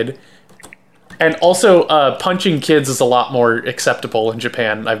annoying kid. And also, punching kids is a lot more acceptable in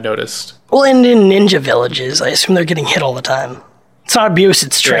Japan, I've noticed. Well, and in ninja villages, I assume they're getting hit all the time. It's not abuse,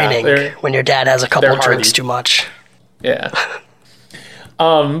 it's training when your dad has a couple of drinks too much. Yeah.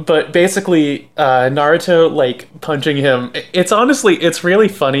 But basically, Naruto, like, punching him, it's really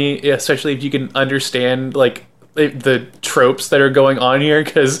funny, especially if you can understand, like, the tropes that are going on here,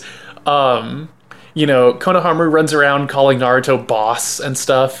 because, Konohamaru runs around calling Naruto boss and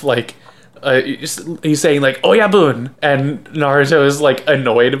stuff, like, he's saying like "Oyabun," and Naruto is like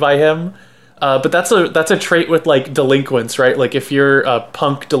annoyed by him. But that's a trait with like delinquents, right? Like if you're a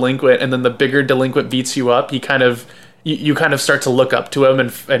punk delinquent and then the bigger delinquent beats you up, you kind of start to look up to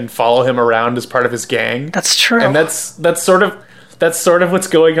him and follow him around as part of his gang. That's true. And that's sort of what's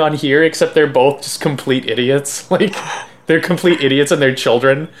going on here, except they're both just complete idiots. Like they're complete idiots and they're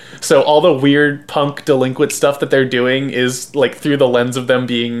children. So all the weird punk delinquent stuff that they're doing is like through the lens of them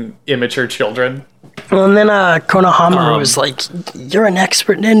being immature children. Well, and then Konohamaru was like, "You're an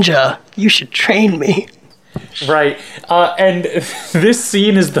expert ninja. You should train me." Right. And this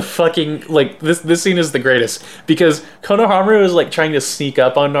scene is the fucking like this scene is the greatest because Konohamaru is like trying to sneak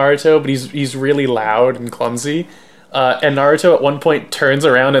up on Naruto, but he's really loud and clumsy. And Naruto at one point turns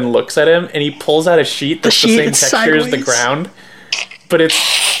around and looks at him, and he pulls out a sheet that's the same texture as the ground. But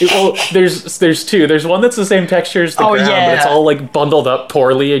there's two. There's one that's the same texture as the ground, but it's all like bundled up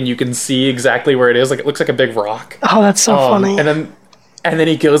poorly, and you can see exactly where it is. Like it looks like a big rock. Oh, that's so funny. And then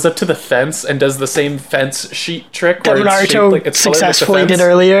he goes up to the fence and does the same fence sheet trick that Naruto successfully did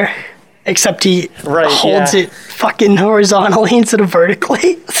earlier. Except he holds it fucking horizontally instead of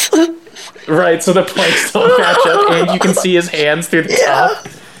vertically. Right, so the planks don't match up, and you can see his hands through the top.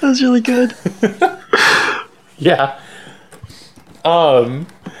 That was really good. Yeah.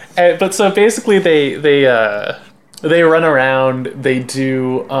 But so basically, they run around. They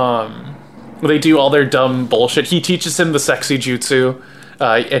do all their dumb bullshit. He teaches him the sexy jutsu,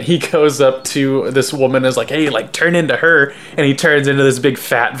 and he goes up to this woman and is like, "Hey, like turn into her," and he turns into this big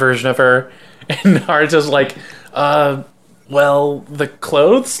fat version of her, and Naruto's like, well, the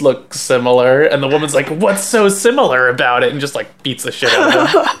clothes look similar, and the woman's like, "What's so similar about it?" and just like beats the shit out of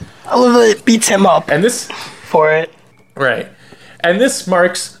him. I love that it beats him up. And this for it. Right. And this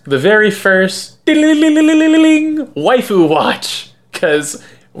marks the very first waifu watch, because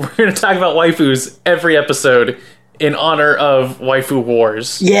we're going to talk about waifus every episode in honor of waifu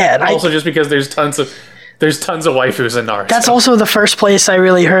wars. Yeah. And also just because there's tons of There's tons of waifus in Naruto. That's also the first place I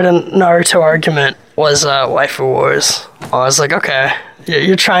really heard a Naruto argument was Waifu Wars. I was like, okay,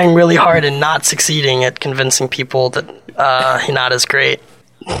 you're trying really hard and not succeeding at convincing people that Hinata's great.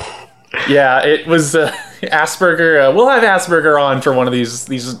 Yeah, it was Asperger. We'll have Asperger on for one of these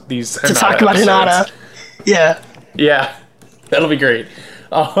to talk about episodes. Hinata. Yeah, that'll be great.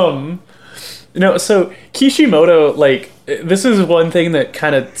 So Kishimoto, like, this is one thing that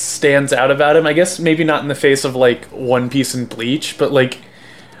kind of stands out about him. I guess maybe not in the face of like One Piece and Bleach, but like,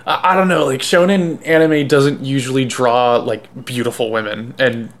 I don't know, like shonen anime doesn't usually draw like beautiful women,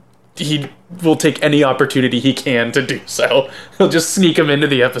 and he will take any opportunity he can to do so. He'll just sneak them into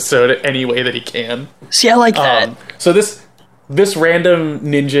the episode any way that he can. See, I like that. So this random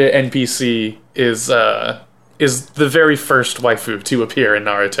ninja NPC is the very first waifu to appear in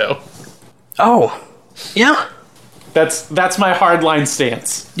Naruto. Oh, yeah. That's my hardline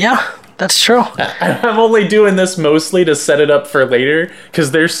stance. Yeah, that's true. I'm only doing this mostly to set it up for later,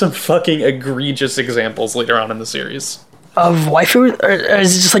 because there's some fucking egregious examples later on in the series. Of waifu? Or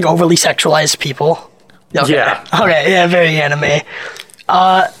is it just like overly sexualized people? Okay. Yeah. Okay, yeah, very anime.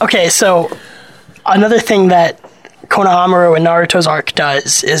 Okay, so another thing that Konohamaru in Naruto's arc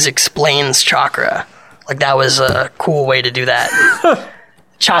does is explains chakra. Like, that was a cool way to do that.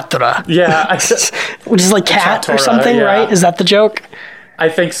 Chatra. Yeah. Which is like cat Chatora, or something, yeah. right? Is that the joke? I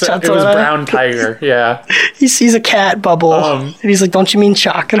think so. Chatora. It was brown tiger, yeah. He sees a cat bubble, and he's like, don't you mean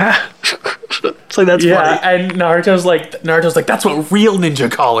chakra? It's like, that's Yeah, funny. and Naruto's like, that's what real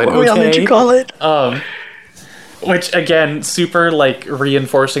ninja call it, okay? Real ninja call it. Which, again, super, like,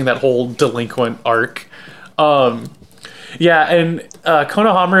 reinforcing that whole delinquent arc. Yeah, and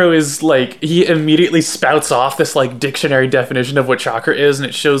Konohamaru is, like, he immediately spouts off this, like, dictionary definition of what chakra is, and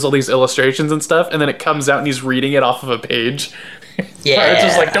it shows all these illustrations and stuff, and then it comes out and he's reading it off of a page. Yeah. It's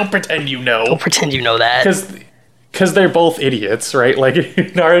just like, don't pretend you know. Don't pretend you know that. Because they're both idiots, right? Like,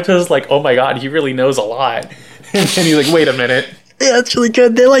 Naruto's like, oh my god, he really knows a lot. And then he's like, wait a minute. Yeah, that's really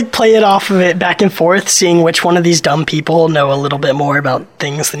good. They, like, play it off of it back and forth, seeing which one of these dumb people know a little bit more about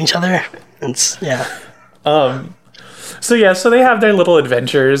things than each other. Yeah. So they have their little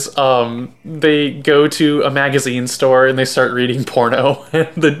adventures. They go to a magazine store and they start reading porno.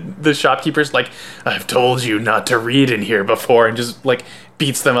 And the shopkeeper's like, I've told you not to read in here before, and just like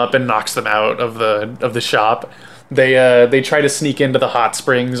beats them up and knocks them out of the shop. They try to sneak into the hot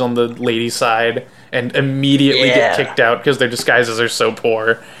springs on the ladies' side and immediately get kicked out because their disguises are so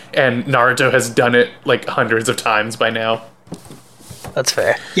poor. And Naruto has done it like hundreds of times by now. That's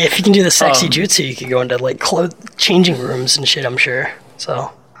fair. Yeah, if you can do the sexy jutsu, you could go into like changing rooms and shit, I'm sure.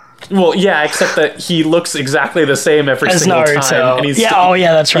 So. Well, yeah, except that he looks exactly the same every as single Naruto. time. And he's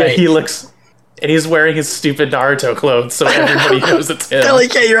that's right. Yeah, he looks, and he's wearing his stupid Naruto clothes, so everybody knows it's him. They're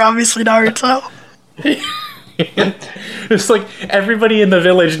like, yeah, you're obviously Naruto. It's like everybody in the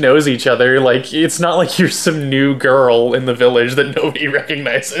village knows each other. Like, it's not like you're some new girl in the village that nobody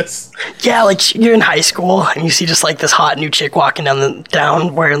recognizes. Yeah, like you're in high school and you see just like this hot new chick walking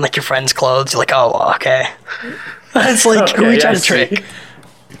down wearing like your friend's clothes. You're like, oh, okay. It's like, who are we trying to trick?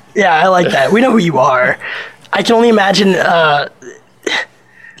 Yeah, I like that. We know who you are. I can only imagine. I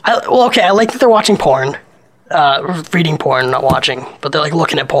like that they're watching porn. Reading porn, not watching, but they're like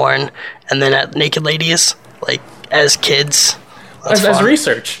looking at porn and then at naked ladies, like as kids. As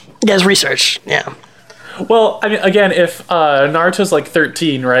research. Yeah, as research, yeah. Well, I mean, again, if Naruto's like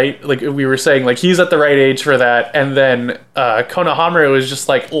 13, right? Like we were saying, like he's at the right age for that, and then Konohamaru is just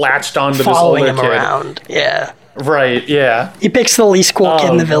like latched onto following this older him kid. around, yeah. Right, yeah. He picks the least cool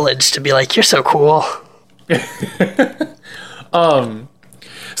kid in the village to be like, you're so cool.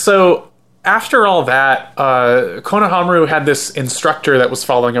 So after all that, Konohamaru had this instructor that was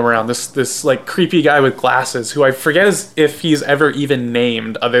following him around, this like creepy guy with glasses, who I forget if he's ever even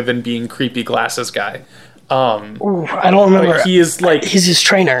named other than being creepy glasses guy. Ooh, I don't remember. He is like, he's his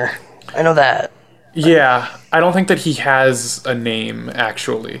trainer. I know that. Yeah, I don't think that he has a name,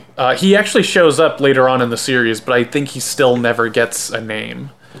 actually. He actually shows up later on in the series, but I think he still never gets a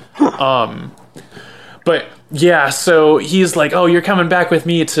name. But yeah, so he's like, oh, you're coming back with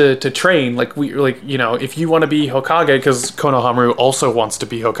me to train. Like, if you want to be Hokage, because Konohamaru also wants to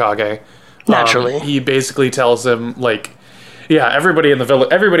be Hokage. Naturally. He basically tells him, like, yeah, everybody in the village,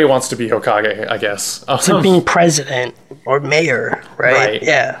 everybody wants to be Hokage, I guess. It's like being president or mayor, right?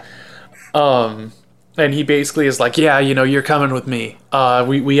 Yeah. And he basically is like, yeah, you're coming with me.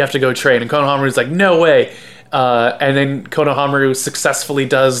 We have to go train. And Konohamaru's like, no way. And then Konohamaru successfully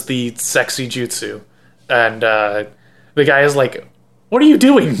does the sexy jutsu. And the guy is like, what are you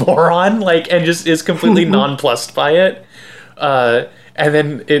doing, moron? Like, and just is completely nonplussed by it. And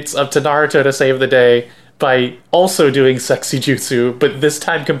then it's up to Naruto to save the day by also doing sexy jutsu, but this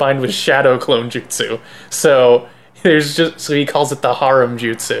time combined with shadow clone jutsu. So he calls it the harem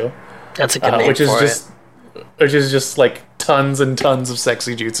jutsu. That's a good name which is for just it. which is just like tons and tons of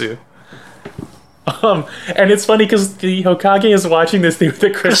sexy jutsu. And it's funny because the Hokage is watching this thing with a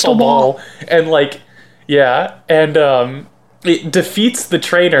crystal ball, and it defeats the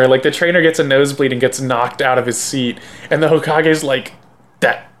trainer. Like, the trainer gets a nosebleed and gets knocked out of his seat, and the Hokage's like,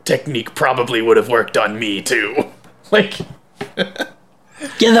 that technique probably would have worked on me too. Like, yeah,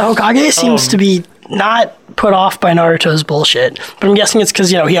 the Hokage seems to be not put off by Naruto's bullshit, but I'm guessing it's because,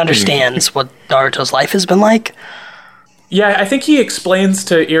 he understands what Naruto's life has been like. Yeah, I think he explains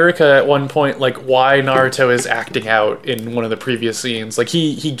to Irika at one point, like, why Naruto is acting out in one of the previous scenes. Like,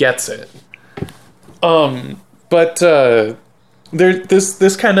 he gets it.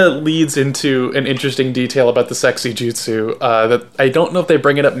 This kind of leads into an interesting detail about the sexy jutsu, that I don't know if they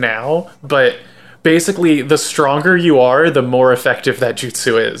bring it up now, but basically, the stronger you are, the more effective that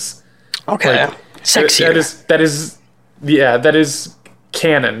jutsu is. Okay. Like, sexier. That is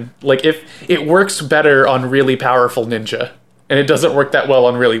canon. Like, if it works better on really powerful ninja, and it doesn't work that well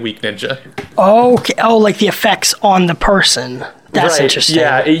on really weak ninja. Okay. Oh, like the effects on the person. That's right. interesting.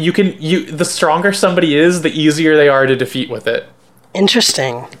 Yeah, the stronger somebody is, the easier they are to defeat with it.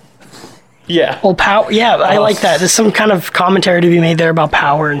 Interesting. Yeah. Well, power. Yeah, I like that. There's some kind of commentary to be made there about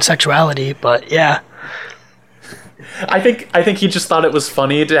power and sexuality, but yeah. I think he just thought it was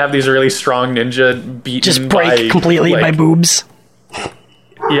funny to have these really strong ninja beaten just break completely by boobs.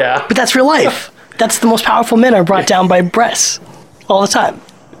 Yeah. But that's real life. That's the most powerful men are brought down by breasts all the time.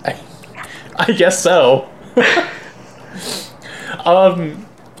 I guess so.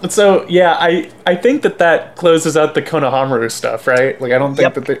 So yeah, I think that closes out the Konohamaru stuff, right? Like, I don't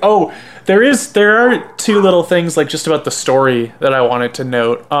think that there are two little things, like, just about the story that I wanted to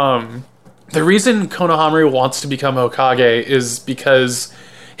note. The reason Konohamaru wants to become Hokage is because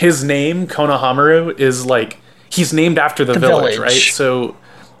his name, Konohamaru, is like, he's named after the village, right? So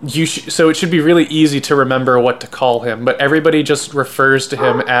so it should be really easy to remember what to call him, but everybody just refers to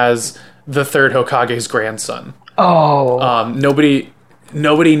him as the third Hokage's grandson. Oh. Nobody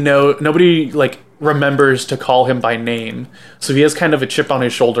like remembers to call him by name, so he has kind of a chip on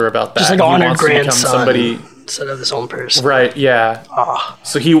his shoulder about that. Just like he honored wants grandson to become somebody instead of his own person. Right? Yeah. Oh.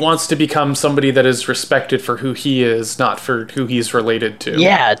 So he wants to become somebody that is respected for who he is, not for who he's related to.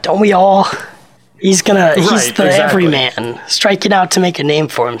 Yeah, don't we all? He's the exactly. everyman, striking out to make a name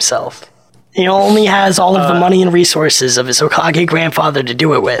for himself. He only has all of the money and resources of his Hokage grandfather to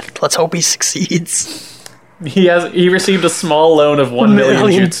do it with. Let's hope he succeeds. He received a small loan of 1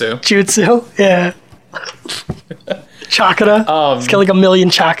 million jutsu. Jutsu, yeah. Chakra. He's got like 1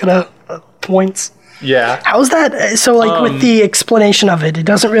 million chakra points. Yeah. How's that? So, like, with the explanation of it, it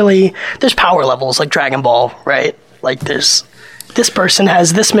doesn't really... There's power levels, like Dragon Ball, right? Like, this person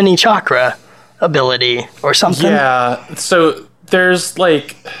has this many chakra ability or something. Yeah. So, it'll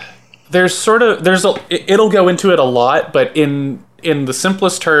go into it a lot, but in the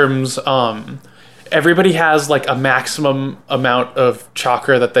simplest terms, everybody has, like, a maximum amount of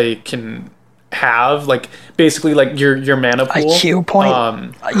chakra that they can have, like, basically, like, your mana pool. IQ point?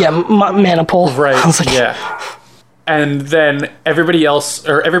 Mana pool. Right, yeah. And then everybody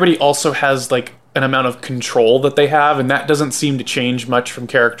also has, like, an amount of control that they have, and that doesn't seem to change much from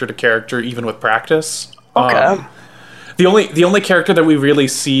character to character, even with practice. Okay. The only character that we really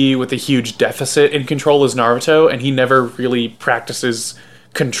see with a huge deficit in control is Naruto, and he never really practices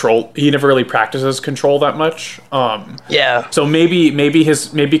control. He never really practices control that much. Yeah. So maybe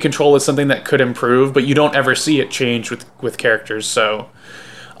control is something that could improve, but you don't ever see it change with characters. So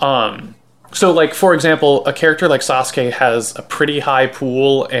like, for example, a character like Sasuke has a pretty high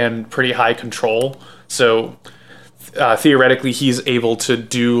pool and pretty high control. So theoretically, he's able to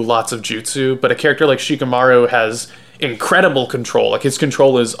do lots of jutsu. But a character like Shikamaru has incredible control. Like, his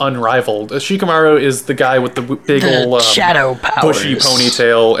control is unrivaled. Shikamaru is the guy with the big old shadow powers, bushy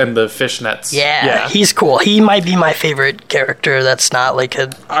ponytail and the fishnets. Yeah, he's cool. He might be my favorite character. That's not like a.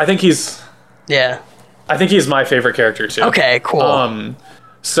 I think he's my favorite character too. Okay, cool.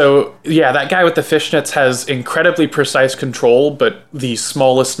 So yeah, that guy with the fishnets has incredibly precise control, but the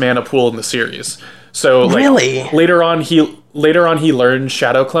smallest mana pool in the series. So, like, really, later on he learns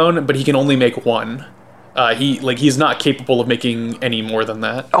Shadow Clone, but he can only make one. He's not capable of making any more than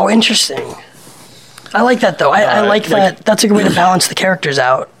that. Oh, interesting. I like that, though. I like that. That's a good way to balance the characters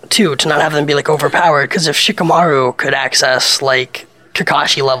out too, to not have them be, like, overpowered. Because if Shikamaru could access, like,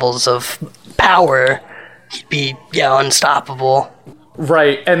 Kakashi levels of power, he'd be unstoppable.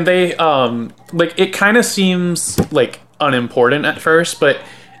 Right, and they like, it kind of seems like unimportant at first, but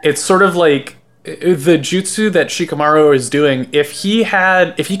it's sort of like the jutsu that Shikamaru is doing, if he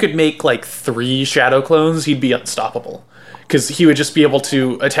could make like 3 shadow clones, he'd be unstoppable. Because he would just be able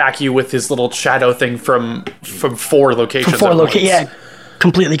to attack you with his little shadow thing from 4 locations. Yeah,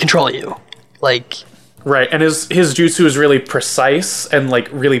 completely control you. Like, right, and his jutsu is really precise and like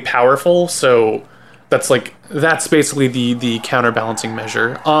really powerful. So that's basically the counterbalancing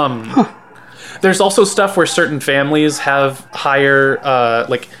measure. There's also stuff where certain families have higher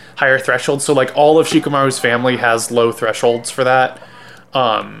thresholds. So like all of Shikamaru's family has low thresholds for that.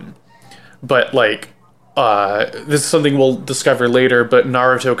 But like. This is something we'll discover later, but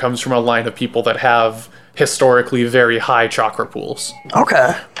Naruto comes from a line of people that have historically very high chakra pools.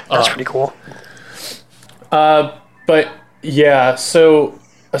 Okay, that's pretty cool. But yeah, so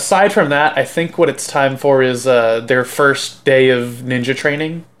aside from that, I think what it's time for is their first day of ninja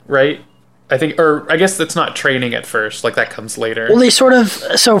training, right? I guess that's not training at first, like that comes later. Well, they sort of,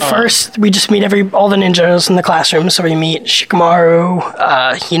 first we just meet all the ninjas in the classroom, so we meet Shikamaru,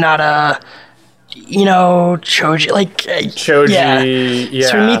 Hinata, Choji, Choji, yeah.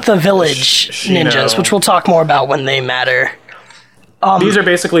 So we meet the village ninjas, which we'll talk more about when they matter. These are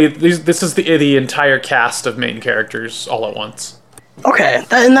basically, this is the entire cast of main characters all at once. Okay,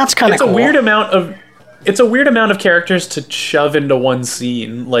 and that's kind of cool. It's a weird amount of characters to shove into one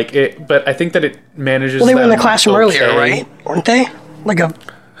scene, but I think that it manages. Well, they were in the classroom earlier, right? Weren't they?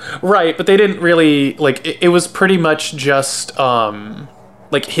 Right, but they didn't really it was pretty much just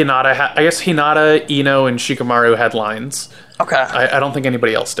Hinata. I guess Hinata, Ino, and Shikamaru had lines. Okay. I don't think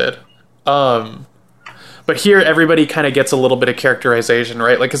anybody else did. But here everybody kind of gets a little bit of characterization,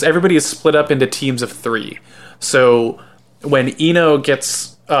 right? Because everybody is split up into teams of 3. So when Ino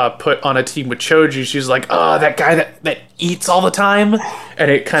gets put on a team with Choji, she's like, "Oh, that guy that eats all the time,"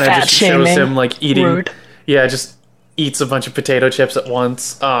 and it kind of just shows him eating. Rude. Yeah, just eats a bunch of potato chips at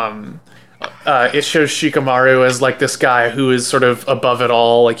once. It shows Shikamaru as this guy who is sort of above it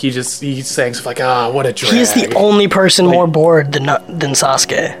all. He's saying stuff what a drag. He is the only person more bored than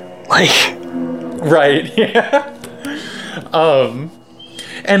Sasuke. Right. Yeah.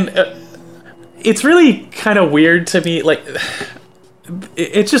 And it's really kind of weird to me.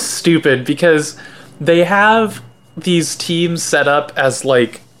 It's just stupid because they have these teams set up as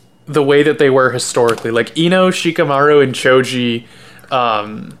the way that they were historically. Ino, Shikamaru, and Choji.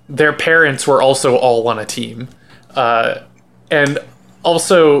 Their parents were also all on a team. And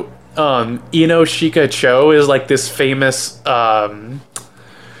also, Ino Shika Cho is this famous,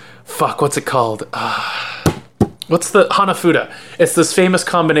 what's it called? What's the Hanafuda? It's this famous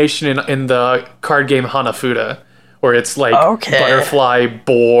combination in the card game Hanafuda, where it's butterfly,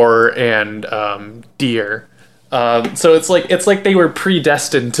 boar, and deer. So it's like they were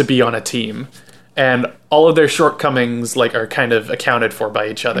predestined to be on a team. And all of their shortcomings are kind of accounted for by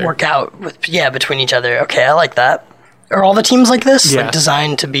each other. Work out between each other. Okay, I like that. Are all the teams like this? Yeah.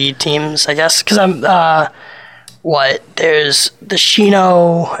 Designed to be teams, I guess? Because I'm there's the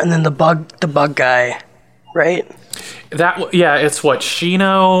Shino and then the bug guy, right? It's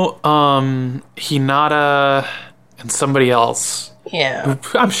Shino, Hinata, and somebody else. Yeah.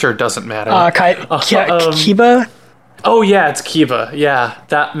 I'm sure it doesn't matter. Kiba? Oh, yeah, it's Kiba. Yeah,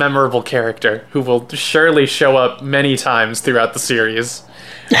 that memorable character who will surely show up many times throughout the series.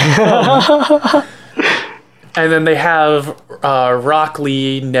 And then they have Rock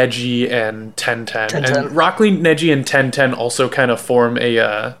Lee, Neji, and Tenten. And Rock Lee, Neji, and Tenten also kind of form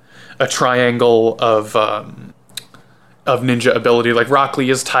a triangle of ninja ability. Rock Lee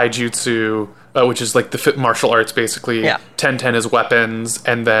is taijutsu, which is the martial arts, basically. Yeah. Tenten is weapons,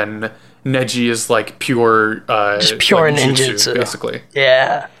 and then Neji is pure just pure ninjutsu, basically.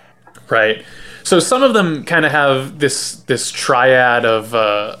 Yeah. Right. So some of them kind of have this triad of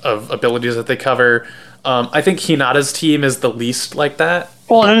abilities that they cover. I think Hinata's team is the least like that.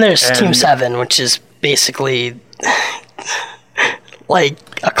 Well, then there's Team 7, which is basically a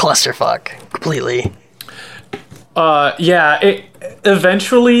clusterfuck completely.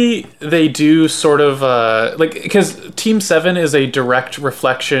 Eventually they do sort of because Team 7 is a direct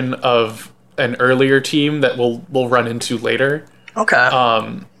reflection of an earlier team that we'll run into later. Okay.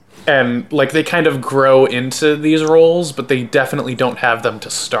 And they kind of grow into these roles, but they definitely don't have them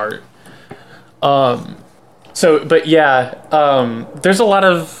to start. There's not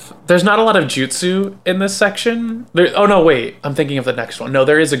a lot of jutsu in this section. I'm thinking of the next one. No,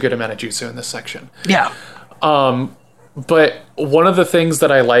 there is a good amount of jutsu in this section. Yeah. But one of the things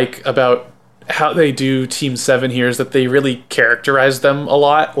that I like about how they do Team 7 here is that they really characterize them a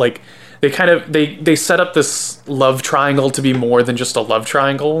lot. They set up this love triangle to be more than just a love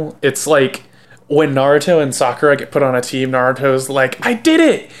triangle. It's when Naruto and Sakura get put on a team, Naruto's like, I did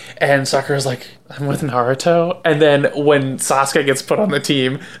it! And Sakura's like, I'm with Naruto. And then when Sasuke gets put on the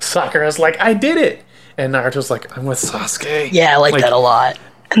team, Sakura's like, I did it! And Naruto's like, I'm with Sasuke. Yeah, I like that a lot.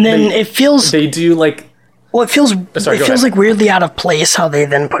 And then it feels... They do, like... Well, it feels like weirdly out of place how they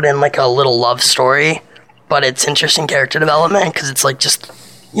then put in, like, a little love story. But it's interesting character development, because it's, like, just,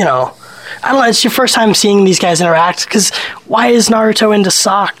 you know... I don't know, it's your first time seeing these guys interact, because why is Naruto into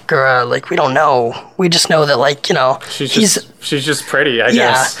Sakura? Like, we don't know. We just know that, like, you know, she's just pretty, I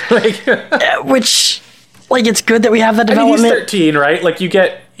guess. Like, which, like, it's good that we have that development. I mean, he's 13, right? Like,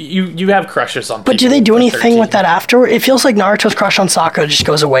 you have crushes on people. But do they do anything with that after? It feels like Naruto's crush on Sakura just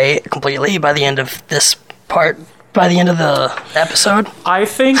goes away completely by the end of this part, by the end of the episode. I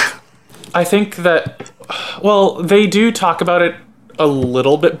think that, well, they do talk about it a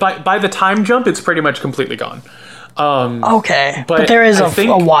little bit. By the time jump, it's pretty much completely gone. Okay, but there is a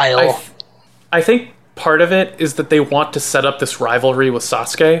while. I think part of it is that they want to set up this rivalry with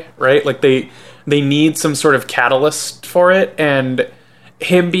Sasuke, right? Like they need some sort of catalyst for it, and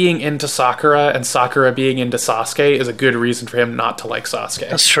him being into Sakura and Sakura being into Sasuke is a good reason for him not to like Sasuke.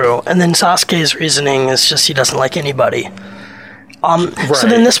 That's true. And then Sasuke's reasoning is just he doesn't like anybody. Right. So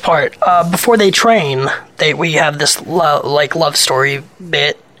then this part, before they train, we have this love story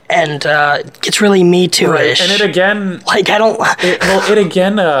bit, and it gets really Me Too-ish. Right. And it again, like I don't.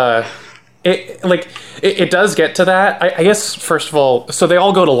 It does get to that. I guess first of all, so they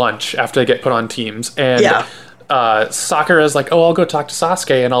all go to lunch after they get put on teams, and Sakura's like, oh, I'll go talk to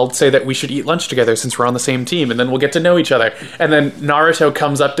Sasuke and I'll say that we should eat lunch together since we're on the same team, and then we'll get to know each other. And then Naruto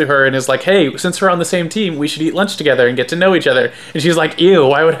comes up to her and is like, hey, since we're on the same team, we should eat lunch together and get to know each other. And she's like, ew,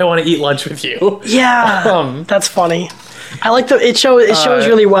 why would I want to eat lunch with you? Yeah, that's funny. I like it shows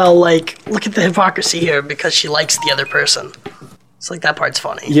really well, like, look at the hypocrisy here, because she likes the other person. It's like, that part's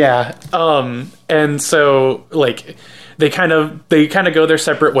funny. Yeah. And so, like, they kind of go their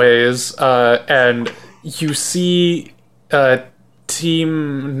separate ways, and you see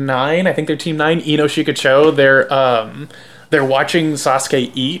Team 9, I think they're Team 9, Ino Shikacho, they're watching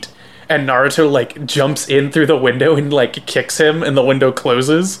Sasuke eat, and Naruto, like, jumps in through the window and, like, kicks him, and the window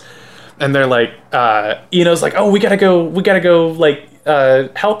closes. And they're like, Ino's like, oh, we gotta go, like,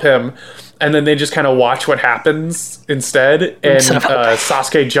 help him. And then they just kind of watch what happens instead, and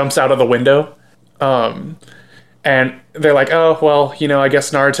Sasuke jumps out of the window. And they're like, oh, well, you know, I guess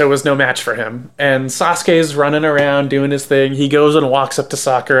Naruto was no match for him. And Sasuke's running around doing his thing. He goes and walks up to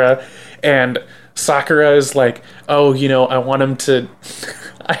Sakura, and Sakura is like, oh, you know, I want him to,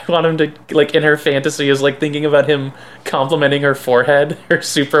 like, in her fantasy, is, like, thinking about him complimenting her forehead, her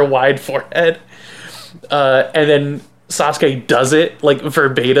super wide forehead. And then Sasuke does it, like,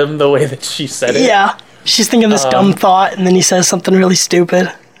 verbatim the way that she said it. Yeah. She's thinking this dumb thought, and then he says something really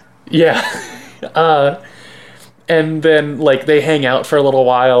stupid. Yeah. And then, like, they hang out for a little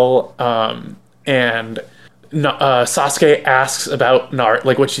while, and Sasuke asks about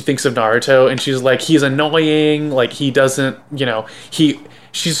like, what she thinks of Naruto, and she's like, he's annoying, like, he doesn't, you know, she's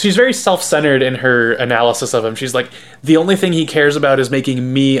very self-centered in her analysis of him. She's like, the only thing he cares about is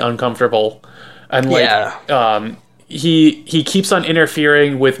making me uncomfortable. And, like, he keeps on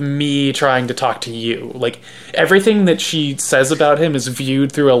interfering with me trying to talk to you. Like, everything that she says about him is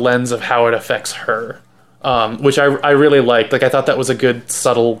viewed through a lens of how it affects her. Which I really liked. Like, I thought that was a good,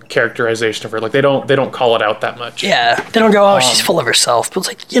 subtle characterization of her. Like, they don't call it out that much. Yeah, they don't go, oh, she's full of herself. But it's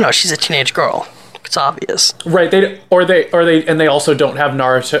like, you know, she's a teenage girl. It's obvious. Right. They also don't have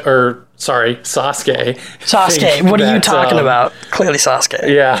Sasuke. Sasuke, what are you talking about? Clearly Sasuke.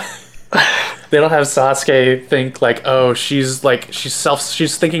 Yeah. They don't have Sasuke think, like, oh, she's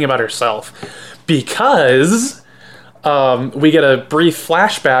thinking about herself, because we get a brief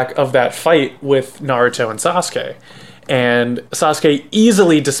flashback of that fight with Naruto and Sasuke. And Sasuke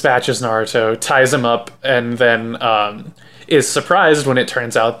easily dispatches Naruto, ties him up, and then is surprised when it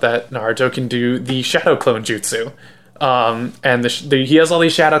turns out that Naruto can do the shadow clone jutsu. And he has all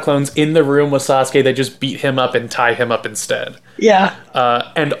these shadow clones in the room with Sasuke. They just beat him up and tie him up instead. Yeah.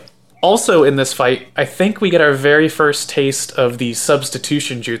 And also in this fight, I think we get our very first taste of the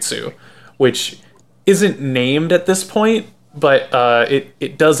substitution jutsu, which isn't named at this point, but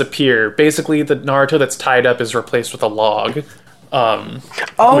it does appear. Basically, the Naruto that's tied up is replaced with a log. Again,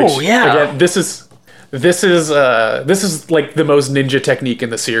 this is like the most ninja technique in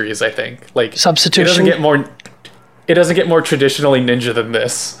the series, I think. Like, substitution. It doesn't get more traditionally ninja than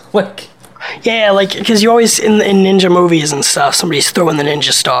this. Like, yeah, like, because you always in ninja movies and stuff, somebody's throwing the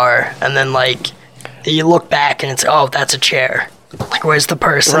ninja star, and then, like, you look back and it's, oh, that's a chair. Like, where's the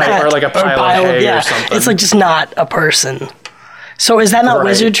person? Right, or like a pile of hay or something. It's like just not a person. So is that not Right.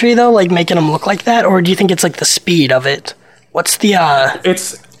 wizardry though, like making him look like that, or do you think it's like the speed of it? What's the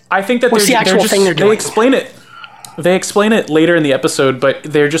I think that What's the actual thing they're doing? They explain it. They explain it later in the episode, but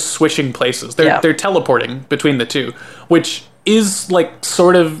they're just switching places. They're teleporting between the two, which is like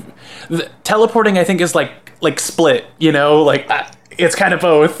sort of teleporting. I think is like split. You know, like it's kind of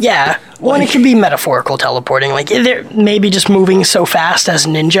both. Yeah, well, and it can be metaphorical teleporting. Like they're maybe just moving so fast as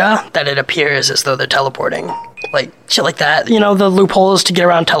ninja that it appears as though they're teleporting, like shit like that. You know, the loopholes to get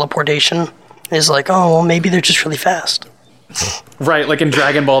around teleportation is like, oh, well, maybe they're just really fast. Right, like in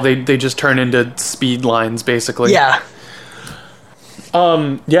Dragon Ball, they just turn into speed lines, basically. Yeah.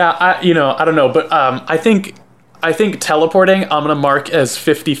 Yeah, I don't know, but I think teleporting I'm gonna mark as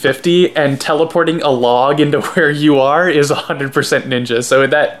 50-50, and teleporting a log into where you are is 100% ninja. So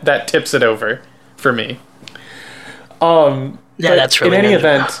that tips it over for me. Yeah, that's really in any ninja.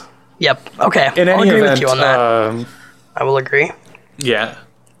 event. Yep. Okay. In I'll any agree event, with you on that. I will agree. Yeah.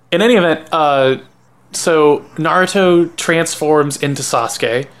 In any event, so Naruto transforms into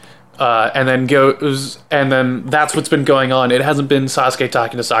Sasuke, and then that's what's been going on. It hasn't been Sasuke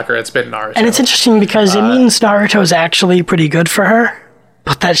talking to Sakura, it's been Naruto. And it's interesting because it means Naruto's actually pretty good for her,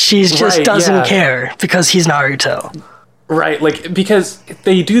 but that she just doesn't care because he's Naruto. Right, like, because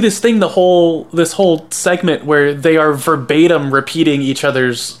they do this thing this whole segment where they are verbatim repeating each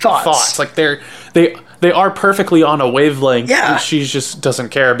other's thoughts. Like they are perfectly on a wavelength. Yeah. She just doesn't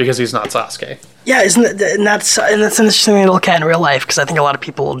care because he's not Sasuke. Yeah, and that's an interesting thing to look at in real life, because I think a lot of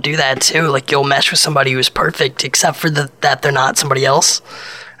people will do that too. Like, you'll mesh with somebody who's perfect, except for that they're not somebody else.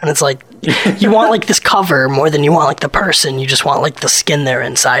 And it's like, you want like this cover more than you want like the person. You just want like the skin they're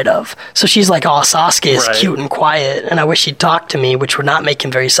inside of. So she's like, oh, Sasuke is cute and quiet, and I wish he'd talk to me, which would not make him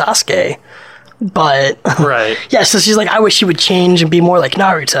very Sasuke. But right, yeah. So she's like, I wish he would change and be more like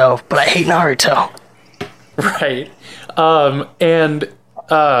Naruto, but I hate Naruto. Right,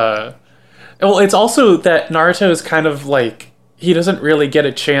 well, it's also that Naruto is kind of like, he doesn't really get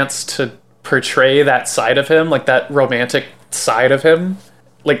a chance to portray that side of him, like that romantic side of him,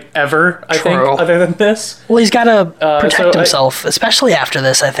 like ever, I think, other than this. Well, he's got to protect himself, especially after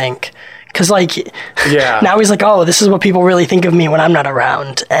this, I think. Because, like, now he's like, oh, this is what people really think of me when I'm not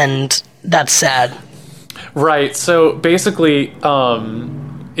around, and that's sad. Right, so basically,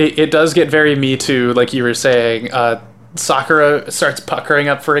 it does get very Me Too, like you were saying. Sakura starts puckering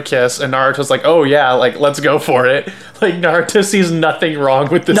up for a kiss, and Naruto's like, oh yeah, like, let's go for it. Like, Naruto sees nothing wrong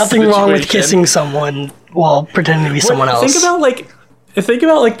with this situation. Nothing wrong with kissing someone while pretending to be someone else. Think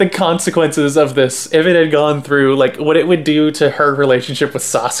about the consequences of this if it had gone through, like, what it would do to her relationship with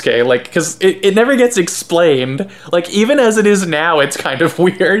Sasuke. Like, because it never gets explained. Like, even as it is now, it's kind of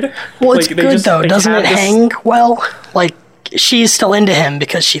weird. Well, it's good, though. Doesn't it hang well? Like, she's still into him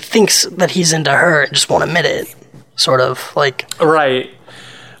because she thinks that he's into her and just won't admit it. Sort of, like... Right.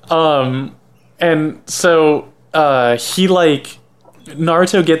 And so, he, like...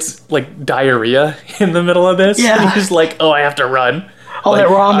 Naruto gets, like, diarrhea in the middle of this. Yeah. And he's like, oh, I have to run. I'll get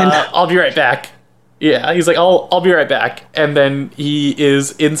ramen. I'll be right back. Yeah, he's like, I'll be right back. And then he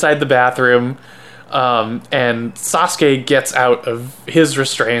is inside the bathroom, and Sasuke gets out of his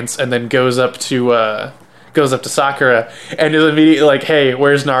restraints and then goes up to Sakura and is immediately like, hey,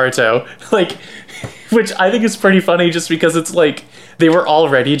 where's Naruto? Like... Which I think is pretty funny, just because it's like they were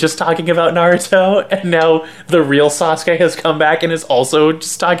already just talking about Naruto, and now the real Sasuke has come back and is also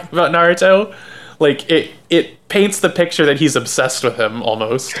just talking about Naruto. Like, it paints the picture that he's obsessed with him,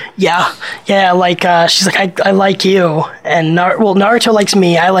 almost. Yeah, like, she's like, I like you, and Naruto likes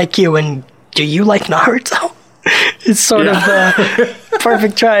me, I like you, and do you like Naruto? It's sort of the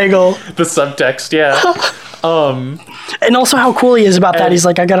perfect triangle. The subtext, yeah. And also how cool he is about that. He's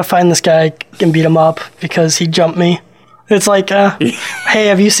like, I gotta find this guy and beat him up because he jumped me. It's like, hey,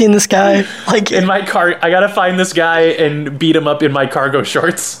 have you seen this guy? Like, in my car, I gotta find this guy and beat him up in my cargo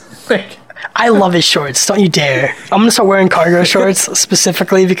shorts. Like, I love his shorts. Don't you dare. I'm gonna start wearing cargo shorts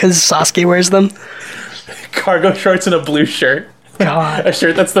specifically because Sasuke wears them. Cargo shorts and a blue shirt. God. A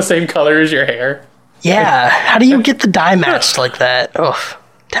shirt that's the same color as your hair. Yeah. How do you get the dye matched like that? Ugh.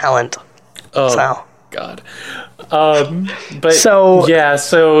 Talent. Oh, God.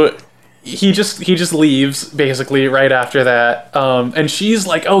 So he just leaves basically right after that. And she's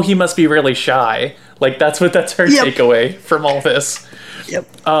like, oh, he must be really shy. Like, that's her takeaway from all this. Yep.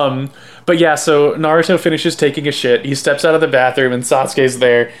 But yeah, so Naruto finishes taking a shit. He steps out of the bathroom and Sasuke's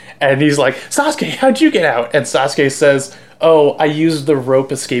there. And he's like, Sasuke, how'd you get out? And Sasuke says, oh, I used the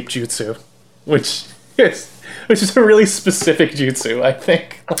rope escape jutsu. Which is a really specific jutsu, I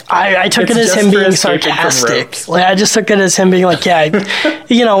think. I took it as him being sarcastic. Like, I just took it as him being like, yeah,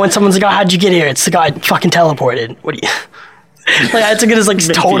 when someone's like, oh, how'd you get here? It's the guy fucking teleported. What do you... Like, I took it as, like,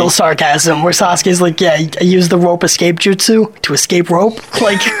 total sarcasm, where Sasuke's like, yeah, I used the rope escape jutsu to escape rope.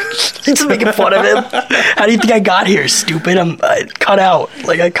 Like, just making fun of him. How do you think I got here, stupid? I cut out.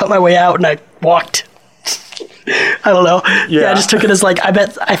 Like, I cut my way out and I walked. I don't know. Yeah, I just took it as, like,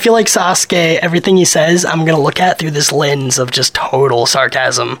 I feel like Sasuke, everything he says, I'm gonna look at through this lens of just total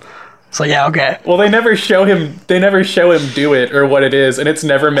sarcasm. So yeah, okay. Well, they never show him do it or what it is, and it's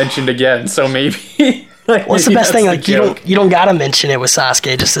never mentioned again, so maybe... Like, what's the best thing? Like, you don't gotta mention it with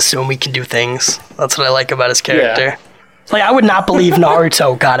Sasuke, just assume he can do things. That's what I like about his character. Yeah. Like, I would not believe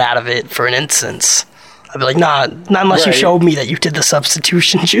Naruto got out of it for an instance. I'd be like, nah, not unless you showed me that you did the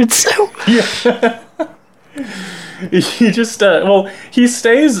substitution jutsu. Yeah. He just, he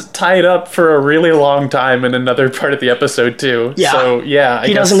stays tied up for a really long time in another part of the episode, too. Yeah. So, yeah,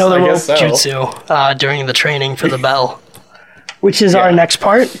 he doesn't know the rope jutsu during the training for the bell. Which is our next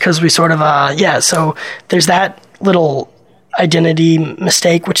part, because we sort of, so there's that little identity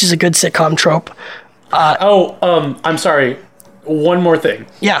mistake, which is a good sitcom trope. I'm sorry. One more thing.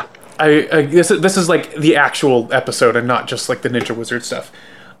 Yeah. This is like the actual episode and not just like the Ninja Wizard stuff.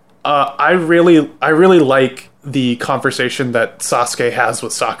 I really like the conversation that Sasuke has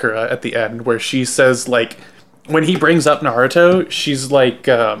with Sakura at the end, where she says, like, when he brings up Naruto, she's like,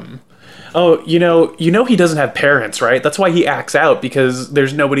 oh, you know he doesn't have parents, right? That's why he acts out, because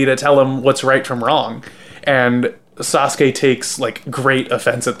there's nobody to tell him what's right from wrong. And Sasuke takes, like, great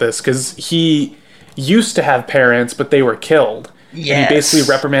offense at this, because he used to have parents, but they were killed. Yes. And he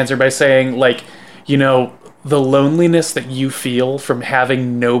basically reprimands her by saying, like, the loneliness that you feel from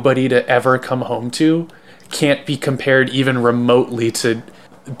having nobody to ever come home to can't be compared even remotely to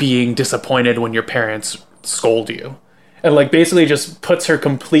being disappointed when your parents scold you. And, like, basically just puts her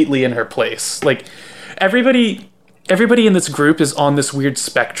completely in her place. Like, everybody in this group is on this weird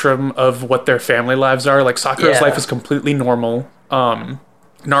spectrum of what their family lives are. Like, Sakura's life is completely normal.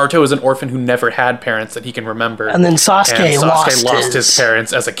 Naruto is an orphan who never had parents that he can remember. And then Sasuke lost his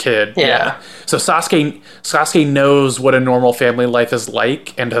parents as a kid. Yeah. So Sasuke knows what a normal family life is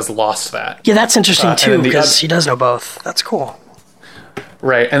like and has lost that. Yeah, that's interesting, too, because he does know both. That's cool.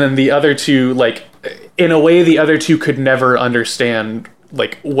 Right, and then the other two, like, in a way, the other two could never understand,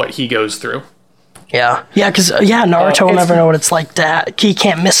 like, what he goes through. Yeah. Yeah, because, Naruto will never know what it's like to... He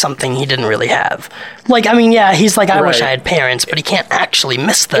can't miss something he didn't really have. Like, I mean, yeah, he's like, I wish I had parents, but he can't actually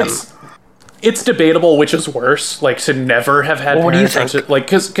miss them. It's debatable which is worse, like, to never have had parents. What do you think? Like,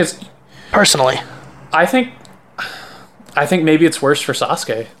 because... Personally. I think maybe it's worse for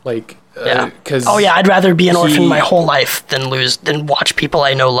Sasuke. Like, because... I'd rather be an orphan my whole life than watch people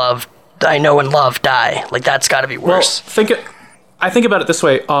I know and love die. Like, that's got to be worse. Well, I think about it this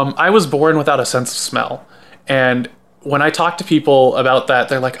way. I was born without a sense of smell. And when I talk to people about that,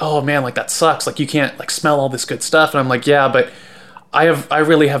 they're like, oh man, like that sucks. Like you can't like smell all this good stuff. And I'm like, yeah, but I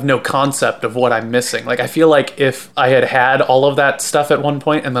really have no concept of what I'm missing. Like I feel like if I had all of that stuff at one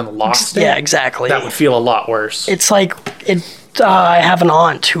point and then lost it. Yeah, exactly. That would feel a lot worse. It's like, I have an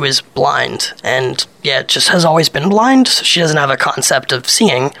aunt who is blind and just has always been blind. So she doesn't have a concept of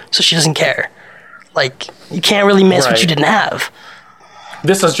seeing. So she doesn't care. Like you can't really miss what you didn't have.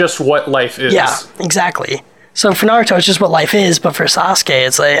 This is just what life is. Yeah, exactly. So for Naruto, it's just what life is, but for Sasuke,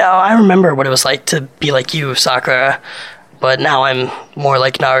 it's like, oh, I remember what it was like to be like you, Sakura, but now I'm more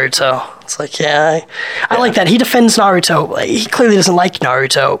like Naruto. It's like, I like that. He defends Naruto. He clearly doesn't like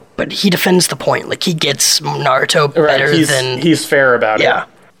Naruto, but he defends the point. Like, he gets Naruto better than... He's fair about it.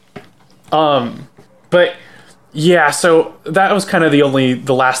 But... yeah, so that was kind of the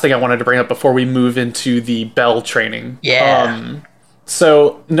last thing I wanted to bring up before we move into the bell training. Yeah.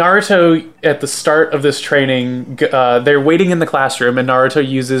 So Naruto, at the start of this training, they're waiting in the classroom, and Naruto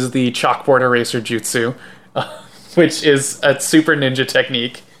uses the chalkboard eraser jutsu, which is a super ninja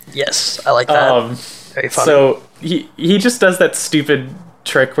technique. Yes, I like that. Very funny. So he just does that stupid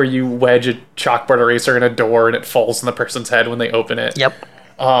trick where you wedge a chalkboard eraser in a door and it falls on the person's head when they open it. Yep.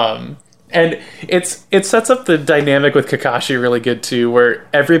 And it sets up the dynamic with Kakashi really good too, where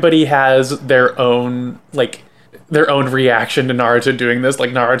everybody has their own reaction to Naruto doing this.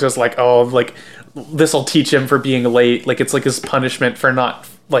 Like Naruto's like, oh, like this'll teach him for being late. Like it's like his punishment for not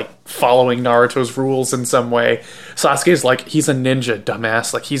like following Naruto's rules in some way. Sasuke's like, he's a ninja,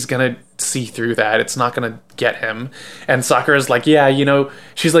 dumbass. Like he's gonna see through that. It's not gonna get him. And Sakura's like, yeah,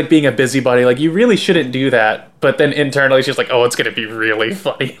 she's like being a busybody. Like you really shouldn't do that. But then internally she's like, oh, it's gonna be really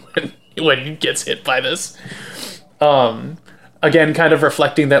funny when he gets hit by this. Again, kind of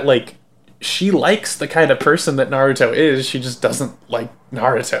reflecting that like she likes the kind of person that Naruto is. She just doesn't like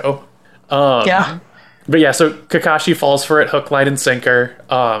Naruto. But yeah, so Kakashi falls for it, hook, line, and sinker.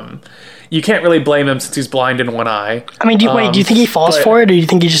 you can't really blame him since he's blind in one eye. I mean, do you think he falls for it, or do you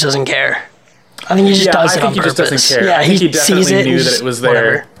think he just doesn't care? I think he just does it on purpose. Just doesn't care. Yeah, I think he sees definitely it knew that it was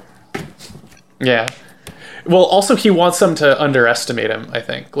there. Whatever. Yeah. Well, also he wants them to underestimate him, I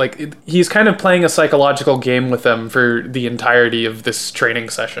think. Like, he's kind of playing a psychological game with them for the entirety of this training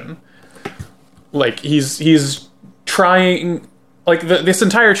session. Like, he's trying... Like, this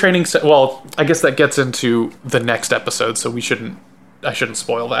entire training... Well, I guess that gets into the next episode, so I shouldn't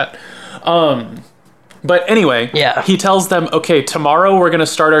spoil that. But anyway, yeah. He tells them, okay, tomorrow we're going to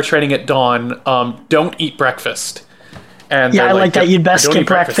start our training at dawn. Don't eat breakfast. And yeah, I like that. You'd best skip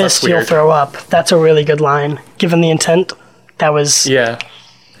breakfast, you'll throw up. That's a really good line. Given the intent, that was... Yeah.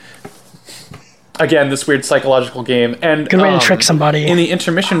 Again, this weird psychological game. And good way to trick somebody. In the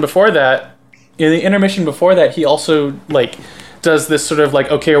intermission before that, he also, like, does this sort of,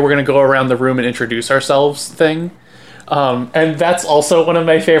 like, okay, we're going to go around the room and introduce ourselves thing. And that's also one of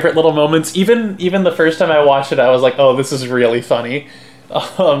my favorite little moments. Even the first time I watched it, I was like, oh, this is really funny.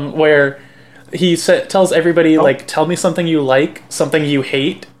 Where he tells everybody, like, tell me something you like, something you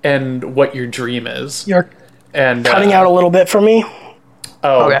hate, and what your dream is. You're cutting out a little bit for me.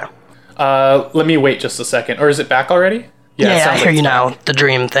 Oh. Okay. Let me wait just a second. Or is it back already? Yeah, I hear you now. The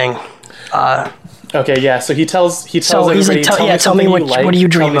dream thing. Okay, yeah. So he tells everybody, tell me what do you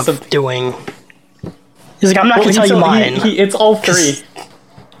dream of doing? He's like, I'm not going to tell you mine. It's all three.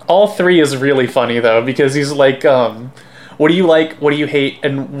 All three is really funny, though, because he's like, what do you like, what do you hate,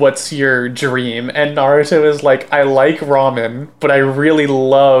 and what's your dream? And Naruto is like, I like ramen, but I really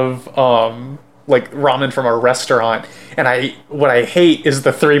love, like, ramen from a restaurant. And what I hate is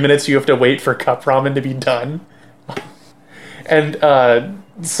the 3 minutes you have to wait for cup ramen to be done. And,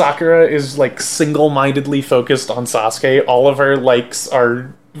 Sakura is, like, single-mindedly focused on Sasuke. All of her likes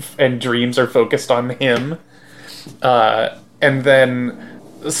and dreams are focused on him. And then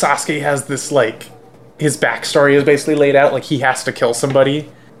Sasuke has this, like, his backstory is basically laid out, like, he has to kill somebody.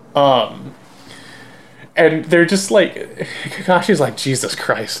 And they're just like, Kakashi's like, Jesus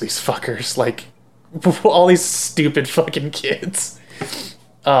Christ, these fuckers, like, all these stupid fucking kids.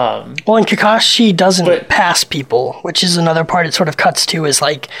 Well, and Kakashi doesn't pass people, which is another part it sort of cuts to, is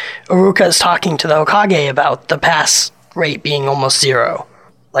like, Iruka is talking to the Hokage about the pass rate being almost zero.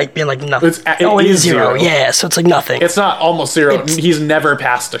 Like, being like nothing. It is zero. Yeah, so it's like nothing. It's not almost zero. He's never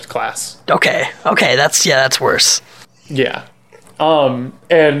passed a class. Okay, that's worse. Yeah.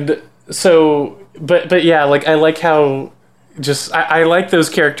 And so, but yeah, like, I like how, just, I like those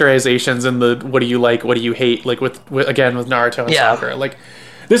characterizations and the, what do you like, what do you hate, like, with again, with Naruto and Sakura. Like,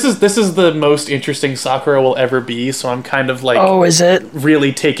 this is the most interesting Sakura will ever be, so I'm kind of, like... Oh, is it?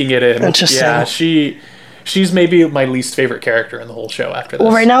 Really taking it in. Interesting. Yeah, she's maybe my least favorite character in the whole show after this.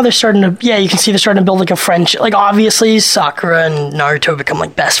 Well, right now they're starting to... Yeah, you can see they're starting to build, like, a friendship. Like, obviously, Sakura and Naruto become,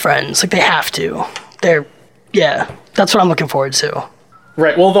 like, best friends. Like, they have to. Yeah, that's what I'm looking forward to.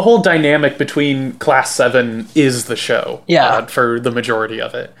 Right, well, the whole dynamic between Class 7 is the show. Yeah. For the majority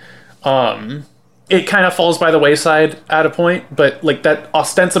of it. It kind of falls by the wayside at a point, but, like, that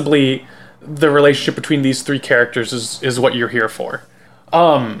ostensibly the relationship between these three characters is what you're here for.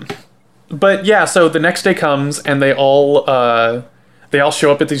 But yeah, so the next day comes and they all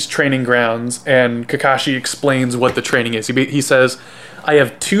show up at these training grounds, and Kakashi explains what the training is. He says, I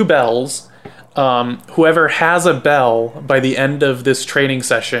have 2 bells. Whoever has a bell by the end of this training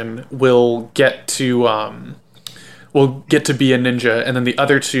session will get to be a ninja, and then the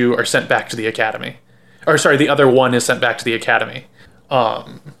other 2 are sent back to the academy. Or sorry, the other 1 is sent back to the academy.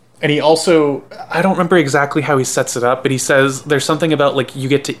 And he also, I don't remember exactly how he sets it up, but he says there's something about, like, you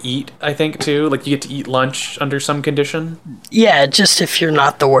get to eat, I think, too. Like, you get to eat lunch under some condition. Yeah, just if you're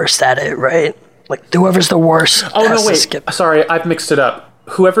not the worst at it, right? Like, whoever's the worst. Oh, no, wait. Sorry, I've mixed it up.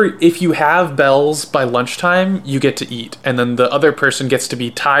 If you have bells by lunchtime, you get to eat. And then the other person gets to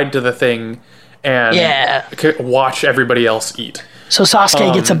be tied to the thing and watch everybody else eat. So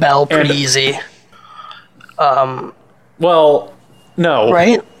Sasuke gets a bell pretty easy. Well, no.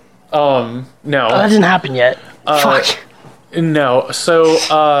 Right? No. Oh, that didn't happen yet. Fuck. No. So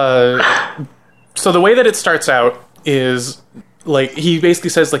the way that it starts out is, like, he basically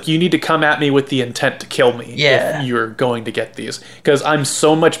says, like, you need to come at me with the intent to kill me if you're going to get these. Because I'm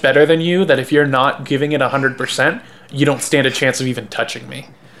so much better than you that if you're not giving it 100%, you don't stand a chance of even touching me.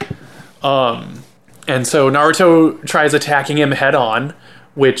 And so Naruto tries attacking him head on,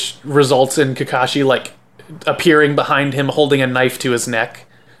 which results in Kakashi, like, appearing behind him holding a knife to his neck.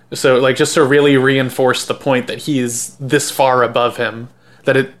 So, like, just to really reinforce the point that he is this far above him,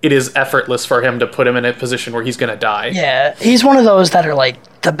 that it is effortless for him to put him in a position where he's going to die. Yeah, he's one of those that are,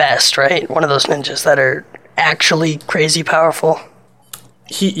 like, the best, right? One of those ninjas that are actually crazy powerful.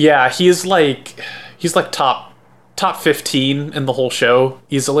 he's like top 15 in the whole show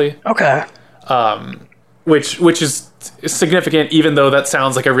easily. Okay. Which is significant, even though that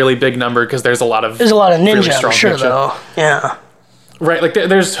sounds like a really big number because there's a lot of ninja, really strong for sure, ninja. though. Yeah. Right, like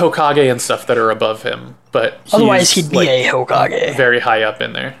there's Hokage and stuff that are above him, but otherwise he'd be a Hokage. Very high up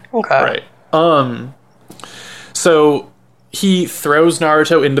in there. Okay. Right. So he throws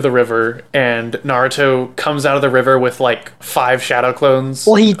Naruto into the river, and Naruto comes out of the river with like 5 shadow clones.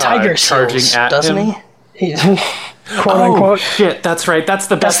 Well, he tiger charging seals, at doesn't him. he? Quote unquote. Shit, that's right. That's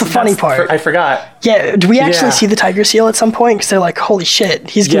the best. That's the funny part. I forgot. Yeah, do we actually see the tiger seal at some point? Because they're like, holy shit,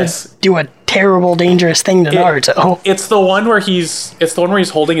 he's gonna do a terrible, dangerous thing to Naruto. It's the one where he's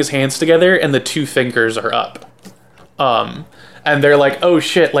holding his hands together and the 2 fingers are up. And they're like, oh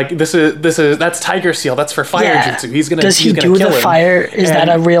shit, like that's tiger seal. That's for fire jutsu. He's gonna. Does he do the fire? Is that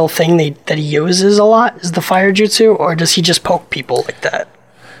a real thing that he uses a lot? Is the fire jutsu, or does he just poke people like that?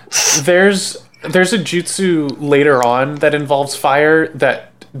 There's a jutsu later on that involves fire that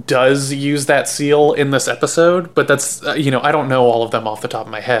does use that seal in this episode, but that's I don't know all of them off the top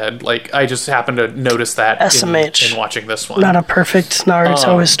of my head. Like I just happened to notice that SMH in watching this one. Not a perfect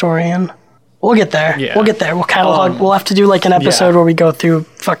Naruto historian. We'll get there. Yeah. We'll get there. We'll catalog. We'll have to do like an episode where we go through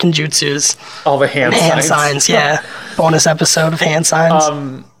fucking jutsus. All the hand signs. Yeah. Bonus episode of hand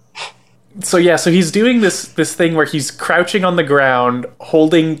signs. So he's doing this thing where he's crouching on the ground,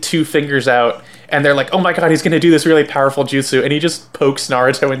 holding 2 fingers out, and they're like, oh my god, he's going to do this really powerful jutsu, and he just pokes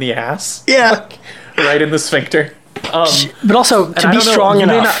Naruto in the ass. Yeah. Like, right in the sphincter. But also, to be strong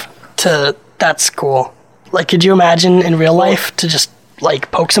enough that's cool. Like, could you imagine in real life to just,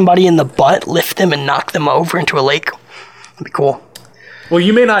 like, poke somebody in the butt, lift them, and knock them over into a lake? That'd be cool. Well,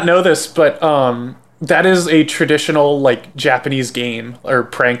 you may not know this, but that is a traditional, like, Japanese game or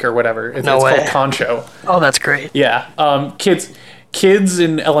prank or whatever. It's called Kancho. Oh, that's great. Yeah. Kids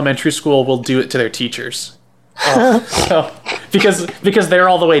in elementary school will do it to their teachers. Because they're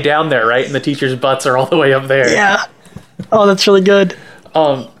all the way down there, right? And the teachers' butts are all the way up there. Yeah. Oh, that's really good.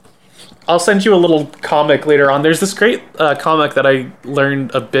 I'll send you a little comic later on. There's this great comic that I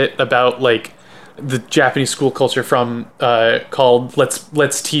learned a bit about, like, the Japanese school culture from called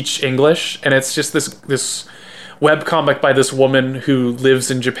Let's Teach English, and it's just this web comic by this woman who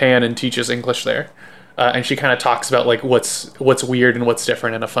lives in Japan and teaches English there, and she kind of talks about like what's weird and what's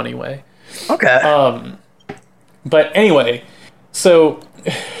different in a funny way. Okay. But anyway, so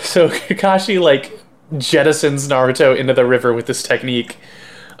Kakashi like jettisons Naruto into the river with this technique,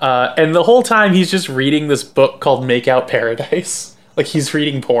 and the whole time he's just reading this book called Make Out Paradise. Like he's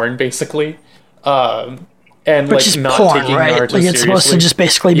reading porn basically. And which like is not porn, taking right? Naruto Like it's seriously. supposed to just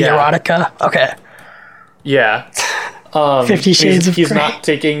basically be erotica. Okay. Yeah. 50 Shades of Grey. He's not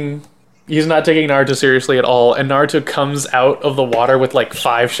taking Naruto seriously at all, and Naruto comes out of the water with like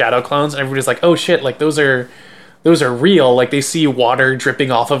 5 shadow clones, and everybody's like, "Oh shit! Like those are real." Like they see water dripping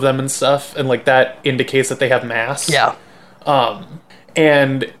off of them and stuff, and like that indicates that they have mass. Yeah.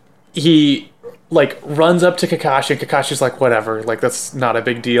 And he like runs up to Kakashi, and Kakashi's like, whatever, like that's not a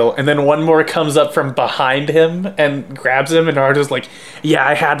big deal. And then one more comes up from behind him and grabs him, and Naruto's like, yeah,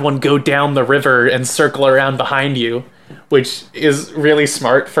 I had one go down the river and circle around behind you, which is really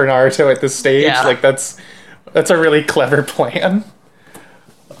smart for Naruto at this stage. Yeah. Like that's a really clever plan.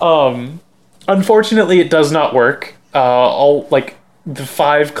 Unfortunately it does not work. All like the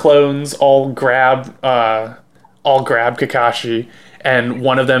 5 clones all grab Kakashi, and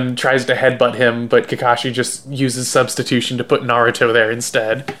one of them tries to headbutt him, but Kakashi just uses substitution to put Naruto there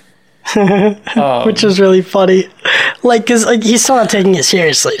instead. Which is really funny. Like, cause like he's still not taking it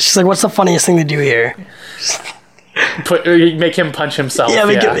seriously. She's like, "What's the funniest thing to do here?" Make him punch himself.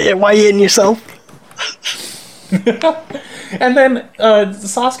 Yeah. Why are you hitting yourself? And then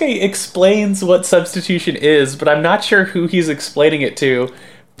Sasuke explains what substitution is, but I'm not sure who he's explaining it to.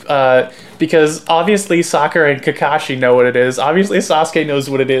 Because obviously Sakura and Kakashi know what it is. Obviously Sasuke knows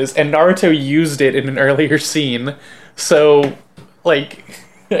what it is, and Naruto used it in an earlier scene. So, like,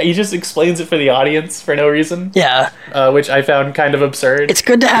 he just explains it for the audience for no reason. Yeah. Which I found kind of absurd. It's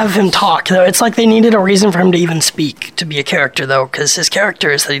good to have him talk, though. It's like they needed a reason for him to even speak, to be a character, though, because his character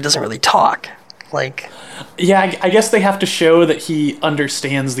is that he doesn't really talk. Like... Yeah, I guess they have to show that he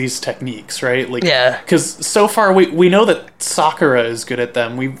understands these techniques, right? Like, yeah. Because so far we know that Sakura is good at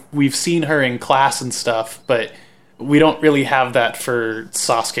them. We've seen her in class and stuff, but we don't really have that for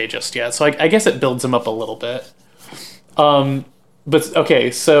Sasuke just yet. So I guess it builds him up a little bit. But okay,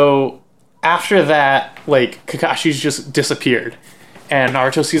 so after that, like Kakashi's just disappeared, and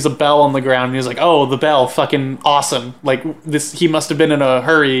Naruto sees a bell on the ground, and he's like, "Oh, the bell, fucking awesome! Like this, he must have been in a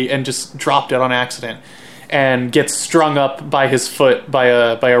hurry and just dropped it on accident." and gets strung up by his foot by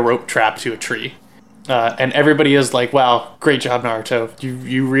a rope trap to a tree. And everybody is like, wow, great job, Naruto.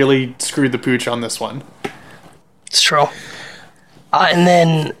 You really screwed the pooch on this one. It's true. And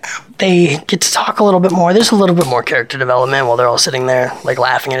then they get to talk a little bit more. There's a little bit more character development while they're all sitting there, like,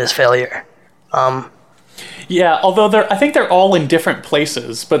 laughing at his failure. Yeah, although I think they're all in different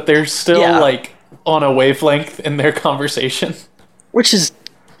places, but they're still, like, on a wavelength in their conversation. Which is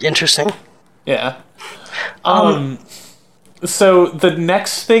interesting. Yeah. So the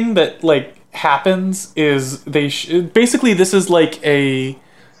next thing that, like, happens is basically this is like a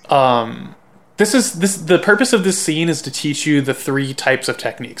the purpose of this scene is to teach you the 3 types of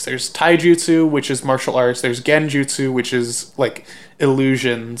techniques. There's taijutsu, which is martial arts. There's genjutsu, which is like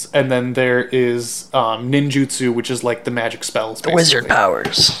illusions, and then there is ninjutsu, which is like the magic spells, basically. The wizard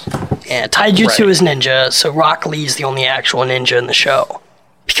powers. Yeah, taijutsu is ninja, so Rock Lee's the only actual ninja in the show.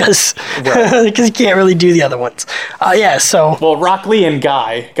 Because he can't really do the other ones. So... Well, Rock Lee and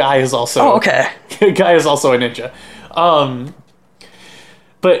Guy. Guy is also... Oh, okay. Guy is also a ninja.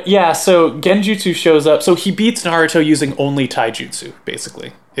 But yeah, so Genjutsu shows up. So he beats Naruto using only taijutsu,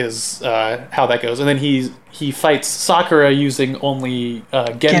 basically, is how that goes. And then he fights Sakura using only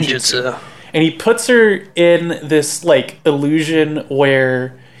genjutsu. And he puts her in this, like, illusion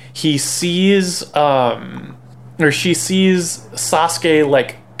where he sees... or she sees Sasuke,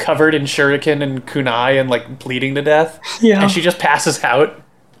 like, covered in shuriken and kunai and, like, bleeding to death. Yeah. And she just passes out.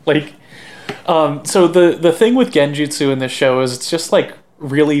 Like, so the thing with genjutsu in this show is it's just, like,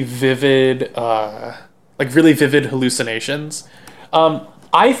 really vivid hallucinations.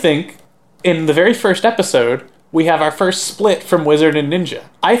 I think in the very first episode, we have our first split from wizard and ninja.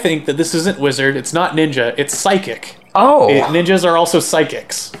 I think that this isn't wizard, it's not ninja, it's psychic. Oh. Ninjas are also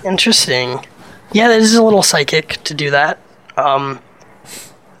psychics. Interesting. Yeah, this is a little psychic to do that.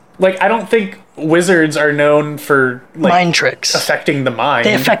 Like, I don't think wizards are known for, like, mind tricks affecting the mind.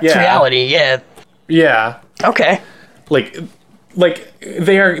 They affect reality. Yeah. Okay. Like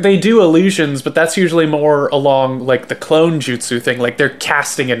they do illusions, but that's usually more along, like, the clone jutsu thing. Like, they're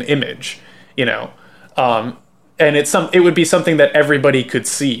casting an image, you know, and it would be something that everybody could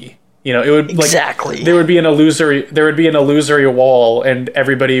see. You know, it would exactly. Like, there would be an illusory wall, and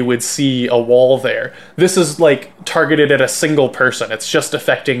everybody would see a wall there. This is, like, targeted at a single person. It's just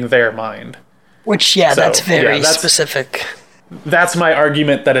affecting their mind. Which, that's very specific. That's my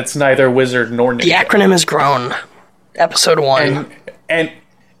argument that it's neither wizard nor ninja. The acronym has grown. Episode 1. And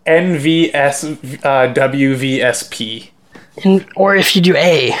NVSWVSP. Or if you do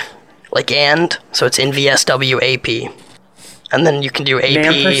A, like and, so it's NVSWAP. And then you can do AP.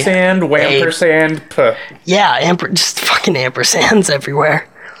 Ampersand, wampersand, p. Yeah, just fucking ampersands everywhere.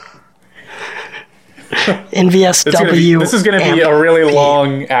 NVSW. This is going to be a really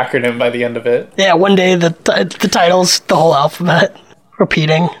long acronym by the end of it. Yeah, one day the title's the whole alphabet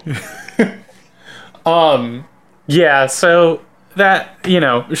repeating. Yeah, so that, you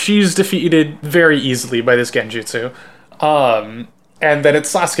know, she's defeated very easily by this genjutsu. And then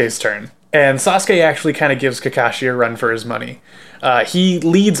it's Sasuke's turn. And Sasuke actually kind of gives Kakashi a run for his money. He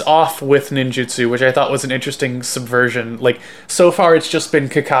leads off with ninjutsu, which I thought was an interesting subversion. Like, so far it's just been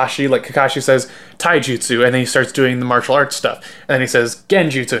Kakashi. Like, Kakashi says taijutsu, and then he starts doing the martial arts stuff. And then he says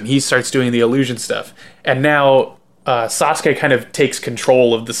genjutsu, and he starts doing the illusion stuff. And now Sasuke kind of takes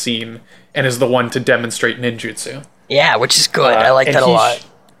control of the scene and is the one to demonstrate ninjutsu. Yeah, which is good. I like that a lot.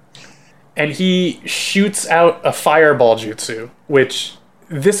 And he shoots out a fireball jutsu, which...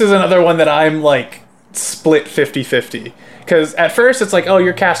 This is another one that I'm, like, split 50-50. Because at first it's like, oh,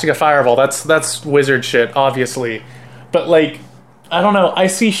 you're casting a fireball. That's wizard shit, obviously. But, like, I don't know. I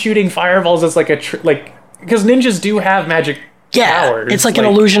see shooting fireballs as, like, because ninjas do have magic powers. It's like an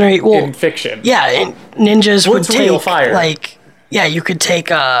illusionary... in fiction. Yeah, and ninjas would take, real fire. Like... Yeah, you could take,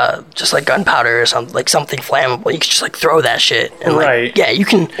 just, like, gunpowder or something, like, something flammable. You could just, like, throw that shit. And, right. Yeah, you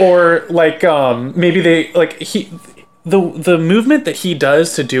can... Or, like, maybe they, like, The movement that he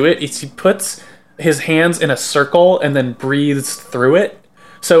does to do it is he puts his hands in a circle and then breathes through it.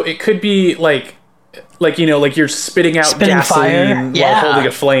 So it could be like you know, like you're spitting out gasoline while holding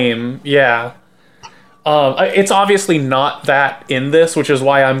a flame. Yeah. It's obviously not that in this, which is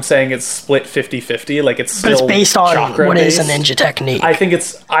why I'm saying it's split 50-50. Like it's still based on what is a ninja technique. I think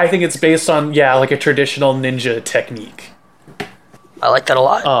it's based on like a traditional ninja technique. I like that a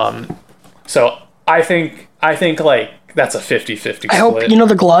lot. So I think like that's a 50-50 split. I hope, you know,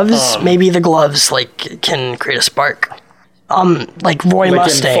 the gloves, maybe the gloves, like, can create a spark. Like Roy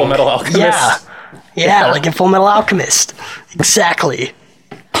Mustang. In Full Metal Alchemist. Yeah, like in Full Metal Alchemist. Exactly.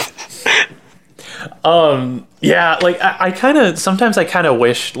 Yeah, like I kind of sometimes I kind of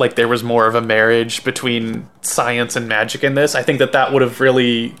wish like there was more of a marriage between science and magic in this. I think that would have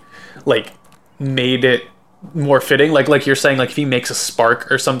really like made it more fitting. Like you're saying, like if he makes a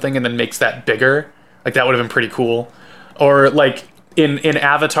spark or something and then makes that bigger, like that would have been pretty cool. Or like in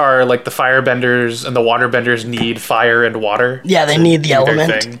Avatar, like the firebenders and the waterbenders need fire and water. Yeah, they need the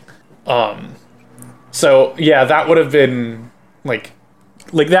element. Thing. So yeah, that would have been like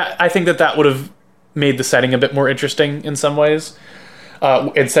that. I think that would have made the setting a bit more interesting in some ways,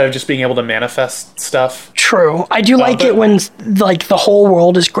 instead of just being able to manifest stuff. True. I do like it when like the whole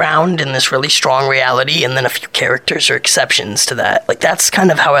world is grounded in this really strong reality, and then a few characters are exceptions to that. Like that's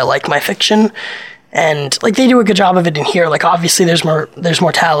kind of how I like my fiction, and like they do a good job of it in here. Like obviously there's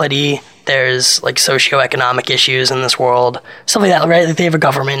mortality, there's like socioeconomic issues in this world, stuff like that. Right? Like they have a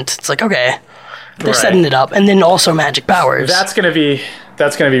government. It's like okay, they're setting it up, and then also magic powers. That's gonna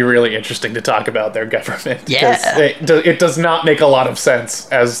be really interesting to talk about their government. Yeah, it does not make a lot of sense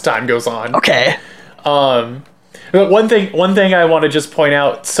as time goes on. Okay. But one thing I want to just point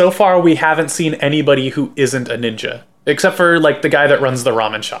out: so far, we haven't seen anybody who isn't a ninja, except for like the guy that runs the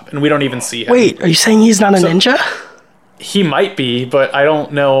ramen shop, and we don't even see him. Wait, are you saying he's not a ninja? He might be, but I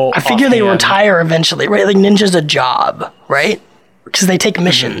don't know. I figure they retire eventually, right? Like ninja's a job, right? Because they take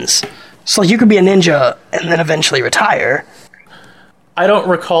missions. Mm-hmm. So like, you could be a ninja and then eventually retire. I don't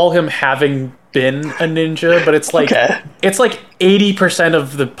recall him having been a ninja, but it's like it's like 80%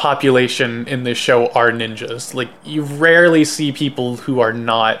 of the population in this show are ninjas. Like you rarely see people who are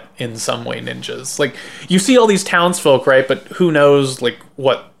not in some way ninjas. Like you see all these townsfolk, right? But who knows like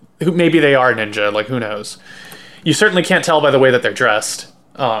who maybe they are ninja, like who knows. You certainly can't tell by the way that they're dressed.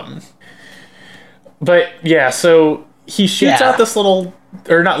 But yeah, so he shoots out this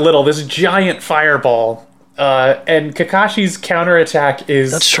this giant fireball. And Kakashi's counterattack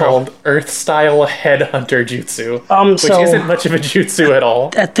is called Earth-style Headhunter Jutsu, which isn't much of a jutsu at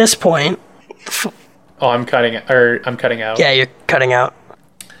all. At this point... Oh, I'm cutting out. Yeah, you're cutting out.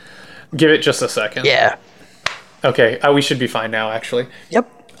 Give it just a second. Yeah. Okay, we should be fine now, actually.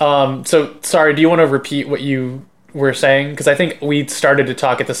 Yep. So, sorry, do you want to repeat what you were saying? Because I think we started to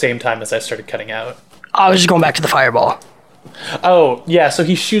talk at the same time as I started cutting out. I was just going back to the fireball. Oh, yeah, so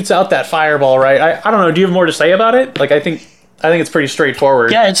he shoots out that fireball, right? I don't know, do you have more to say about it? Like, I think it's pretty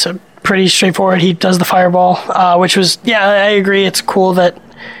straightforward. Yeah, it's pretty straightforward. He does the fireball, which was, yeah, I agree. It's cool that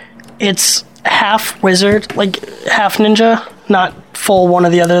it's half wizard, like half ninja, not full one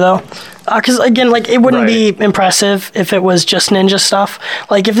or the other, though. Because, again, like, it wouldn't be impressive if it was just ninja stuff.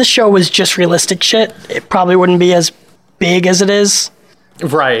 Like, if this show was just realistic shit, it probably wouldn't be as big as it is.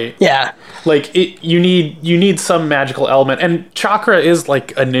 Right. Yeah. Like you need some magical element, and chakra is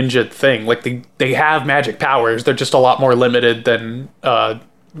like a ninja thing. Like they have magic powers. They're just a lot more limited than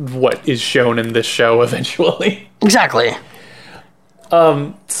what is shown in this show eventually. Exactly.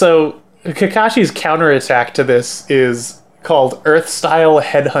 So Kakashi's counterattack to this is called Earth-style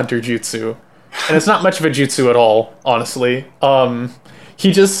Headhunter Jutsu, and it's not much of a jutsu at all, honestly.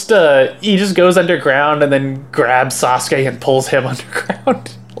 He just goes underground and then grabs Sasuke and pulls him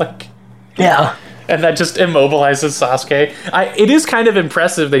underground. Like, yeah. And that just immobilizes Sasuke. It is kind of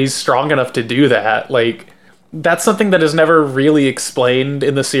impressive that he's strong enough to do that. Like, that's something that is never really explained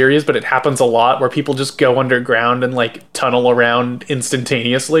in the series, but it happens a lot where people just go underground and like tunnel around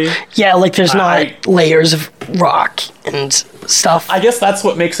instantaneously. Yeah, like there's not layers of rock and stuff. I guess that's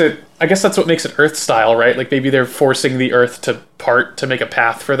what makes it Earth style, right? Like maybe they're forcing the Earth to part to make a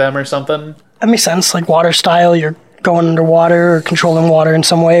path for them or something. That makes sense. Like water style, you're going underwater or controlling water in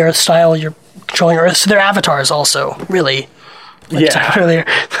some way. Earth style, you're controlling Earth. So they're avatars also, really. Like yeah. Earlier.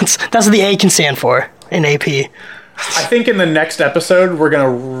 That's what the A can stand for in AP. I think in the next episode, we're going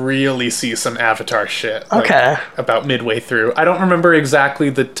to really see some Avatar shit. Okay. About midway through. I don't remember exactly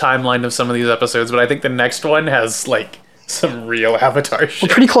the timeline of some of these episodes, but I think the next one has like some real Avatar shit.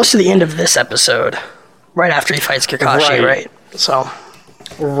 We're pretty close to the end of this episode. Right after he fights Kakashi, right? So...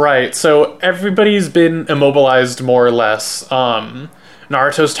 Right, so everybody's been immobilized more or less.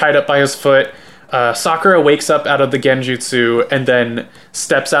 Naruto's tied up by his foot. Sakura wakes up out of the genjutsu and then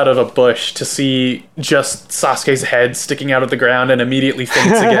steps out of a bush to see just Sasuke's head sticking out of the ground and immediately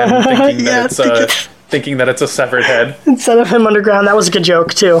faints again, thinking that it's a severed head. Instead of him underground, that was a good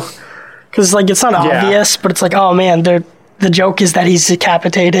joke too. Because like it's not obvious, but it's like, oh man, the joke is that he's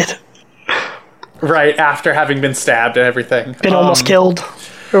decapitated. Right, after having been stabbed and everything. Been almost killed.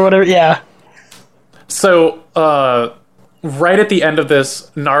 Or whatever, yeah. So, right at the end of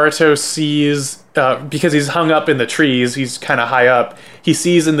this, Naruto sees, because he's hung up in the trees, he's kind of high up, he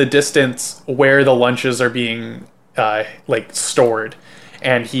sees in the distance where the lunches are being, stored.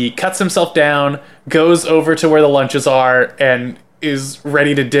 and he cuts himself down, goes over to where the lunches are, and is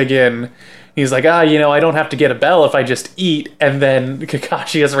ready to dig in. He's like, I don't have to get a bell if I just eat. And then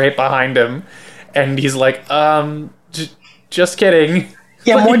Kakashi is right behind him, and he's like, just kidding.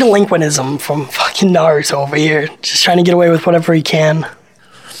 Yeah, more delinquentism from fucking Naruto over here. Just trying to get away with whatever he can.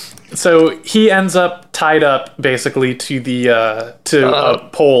 So he ends up tied up basically to the a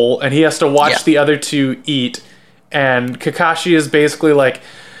pole, and he has to watch the other two eat. And Kakashi is basically like,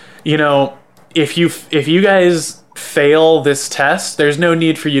 if you guys fail this test, there's no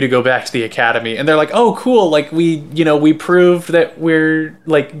need for you to go back to the academy. And they're like, oh, cool, like we proved that we're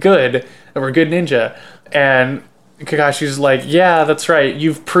like good, that we're good ninja. And Kakashi's like, yeah, that's right.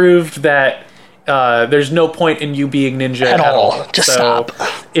 You've proved that there's no point in you being ninja at all. Just stop.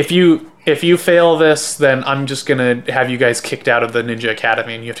 If you fail this, then I'm just gonna have you guys kicked out of the ninja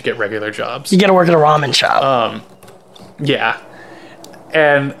academy, and you have to get regular jobs. You gotta work at a ramen shop. Yeah.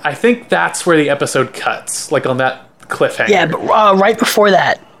 And I think that's where the episode cuts, like on that cliffhanger. Yeah, but right before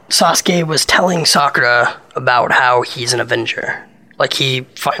that, Sasuke was telling Sakura about how he's an Avenger. Like, he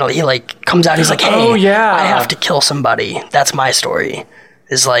finally, comes out, he's like, hey, I have to kill somebody. That's my story.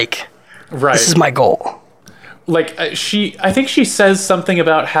 Is like, right. This is my goal. Like, I think she says something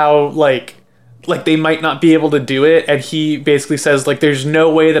about how, like they might not be able to do it, and he basically says, like, there's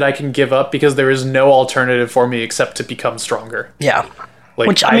no way that I can give up because there is no alternative for me except to become stronger. Yeah. Like,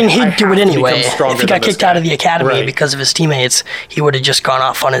 which, I mean, he'd do it anyway. If he got kicked out of the academy because of his teammates, he would have just gone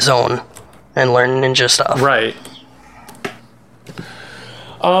off on his own and learned ninja stuff. Right.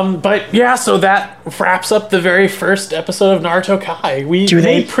 But yeah, so that wraps up the very first episode of Naruto Kai. We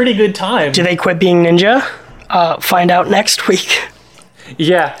made pretty good time. Do they quit being ninja? Find out next week.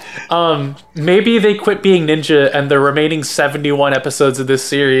 Yeah. Maybe they quit being ninja, and the remaining 71 episodes of this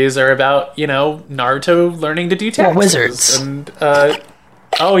series are about, Naruto learning to do taxes. Or wizards. And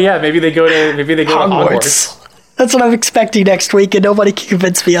oh yeah, maybe they go to Hogwarts. That's what I'm expecting next week, and nobody can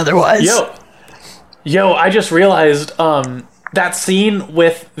convince me otherwise. Yo, I just realized that scene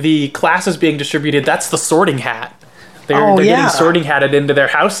with the classes being distributed, that's the Sorting Hat. They're getting Sorting Hatted into their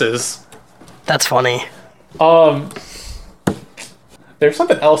houses. That's funny. There's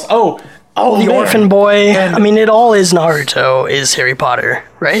something else. Oh, the orphan boy. And, I mean, it all is Naruto, is Harry Potter,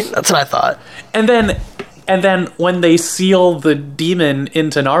 right? That's what I thought. And then when they seal the demon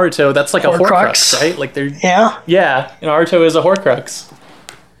into Naruto, that's like a Horcrux, right? Like yeah, Naruto is a Horcrux.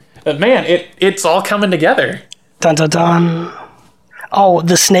 But man, it's all coming together. Dun dun dun. Oh,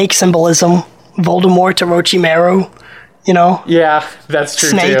 the snake symbolism. Voldemort to Orochimaru, Yeah, that's true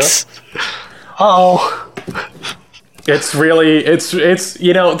Snakes. Too. Uh-oh. It's really,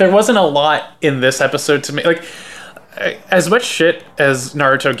 there wasn't a lot in this episode to me. Like, as much shit as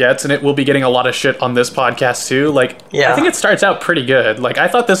Naruto gets, and it will be getting a lot of shit on this podcast too, I think it starts out pretty good. Like, I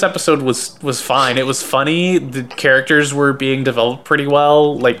thought this episode was fine. It was funny. The characters were being developed pretty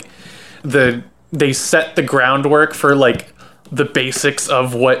well. Like, they set the groundwork for, like, the basics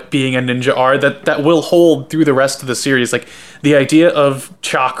of what being a ninja are that will hold through the rest of the series. Like, the idea of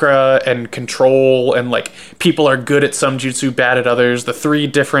chakra and control, and, like, people are good at some jutsu, bad at others, the 3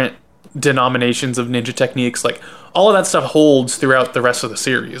 different denominations of ninja techniques, like, all of that stuff holds throughout the rest of the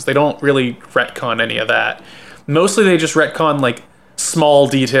series. They don't really retcon any of that. Mostly they just retcon, like, small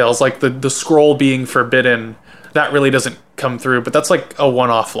details, like the scroll being forbidden. That really doesn't come through, but that's like a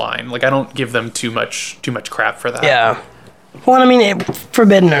one-off line. Like, I don't give them too much crap for that. Yeah. Well, I mean,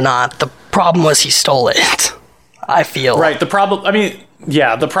 forbidden or not, the problem was he stole it. I feel. Right. The problem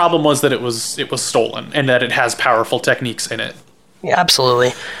was that it was stolen, and that it has powerful techniques in it. Yeah,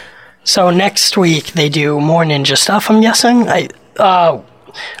 absolutely. So next week they do more ninja stuff, I'm guessing. They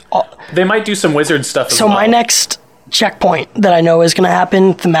might do some wizard stuff as well. So my next checkpoint that I know is going to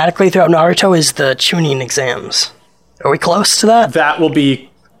happen thematically throughout Naruto is the Chunin exams. Are we close to that? That will be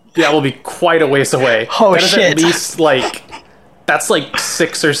quite a ways away. Oh, that is shit. At least, that's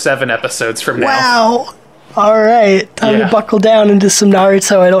 6 or 7 episodes from now. Wow. All right. Time to buckle down into some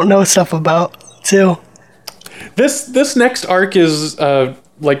Naruto I don't know stuff about, too. This next arc is,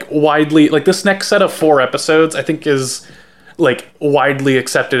 widely... this next set of 4 episodes, I think, is, widely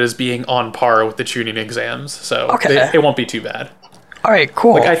accepted as being on par with the Chunin exams. So it won't be too bad. All right,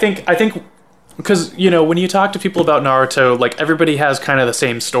 cool. I think... Because, when you talk to people about Naruto, everybody has kind of the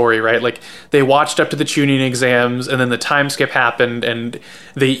same story, right? Like, they watched up to the Chunin exams, and then the time skip happened, and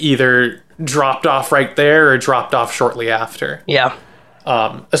they either dropped off right there or dropped off shortly after. Yeah.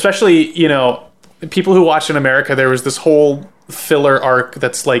 Especially, people who watched in America, there was this whole filler arc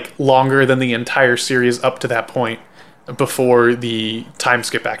that's, longer than the entire series up to that point before the time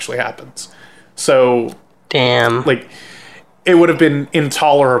skip actually happens. So... Damn. it would have been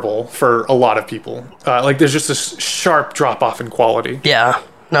intolerable for a lot of people. Like, there's just a sharp drop off in quality. Yeah,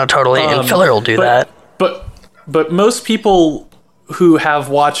 no, totally. And filler will do that. But most people who have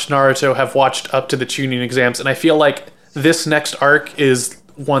watched Naruto have watched up to the Chunin exams, and I feel like this next arc is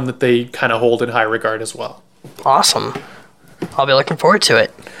one that they kind of hold in high regard as well. Awesome. I'll be looking forward to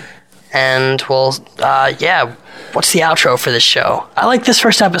it. And we'll, what's the outro for this show? I like this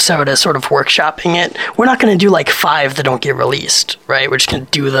first episode as sort of workshopping it. We're not going to do like 5 that don't get released, right? We're just going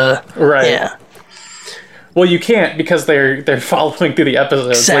to do the... Right. Yeah. Well, you can't because they're following through the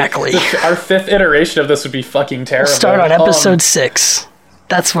episodes. Exactly. Like, our 5th iteration of this would be fucking terrible. We'll start on episode 6.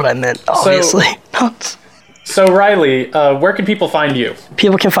 That's what I meant, obviously. So Riley, where can people find you?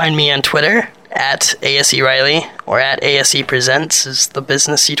 People can find me on Twitter at ASE Riley, or at ASE Presents is the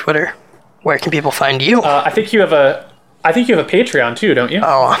businessy Twitter. Where can people find you? I think you have a Patreon too, don't you?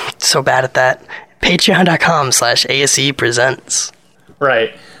 Oh, I'm so bad at that. Patreon.com/ASE Presents.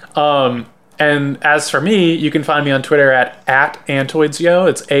 Right. And as for me, you can find me on Twitter at Antoidsyo.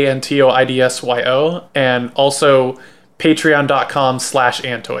 It's ANTOIDSYO. And also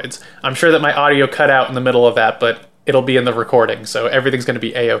patreon.com/Antoids. I'm sure that my audio cut out in the middle of that, but it'll be in the recording, so everything's going to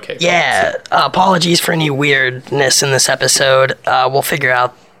be A-okay. Yeah, apologies for any weirdness in this episode. We'll figure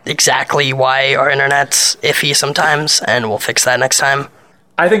out exactly why our internet's iffy sometimes, and we'll fix that next time.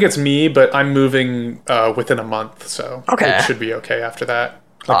 I think it's me, but I'm moving within a month, so it should be okay after that.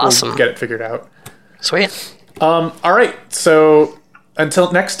 Awesome. We'll get it figured out. Sweet. All right, so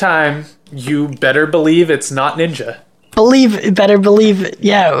until next time, you better believe it's not ninja. Better believe it.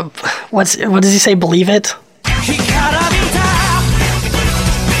 Yeah. What does he say? Believe it?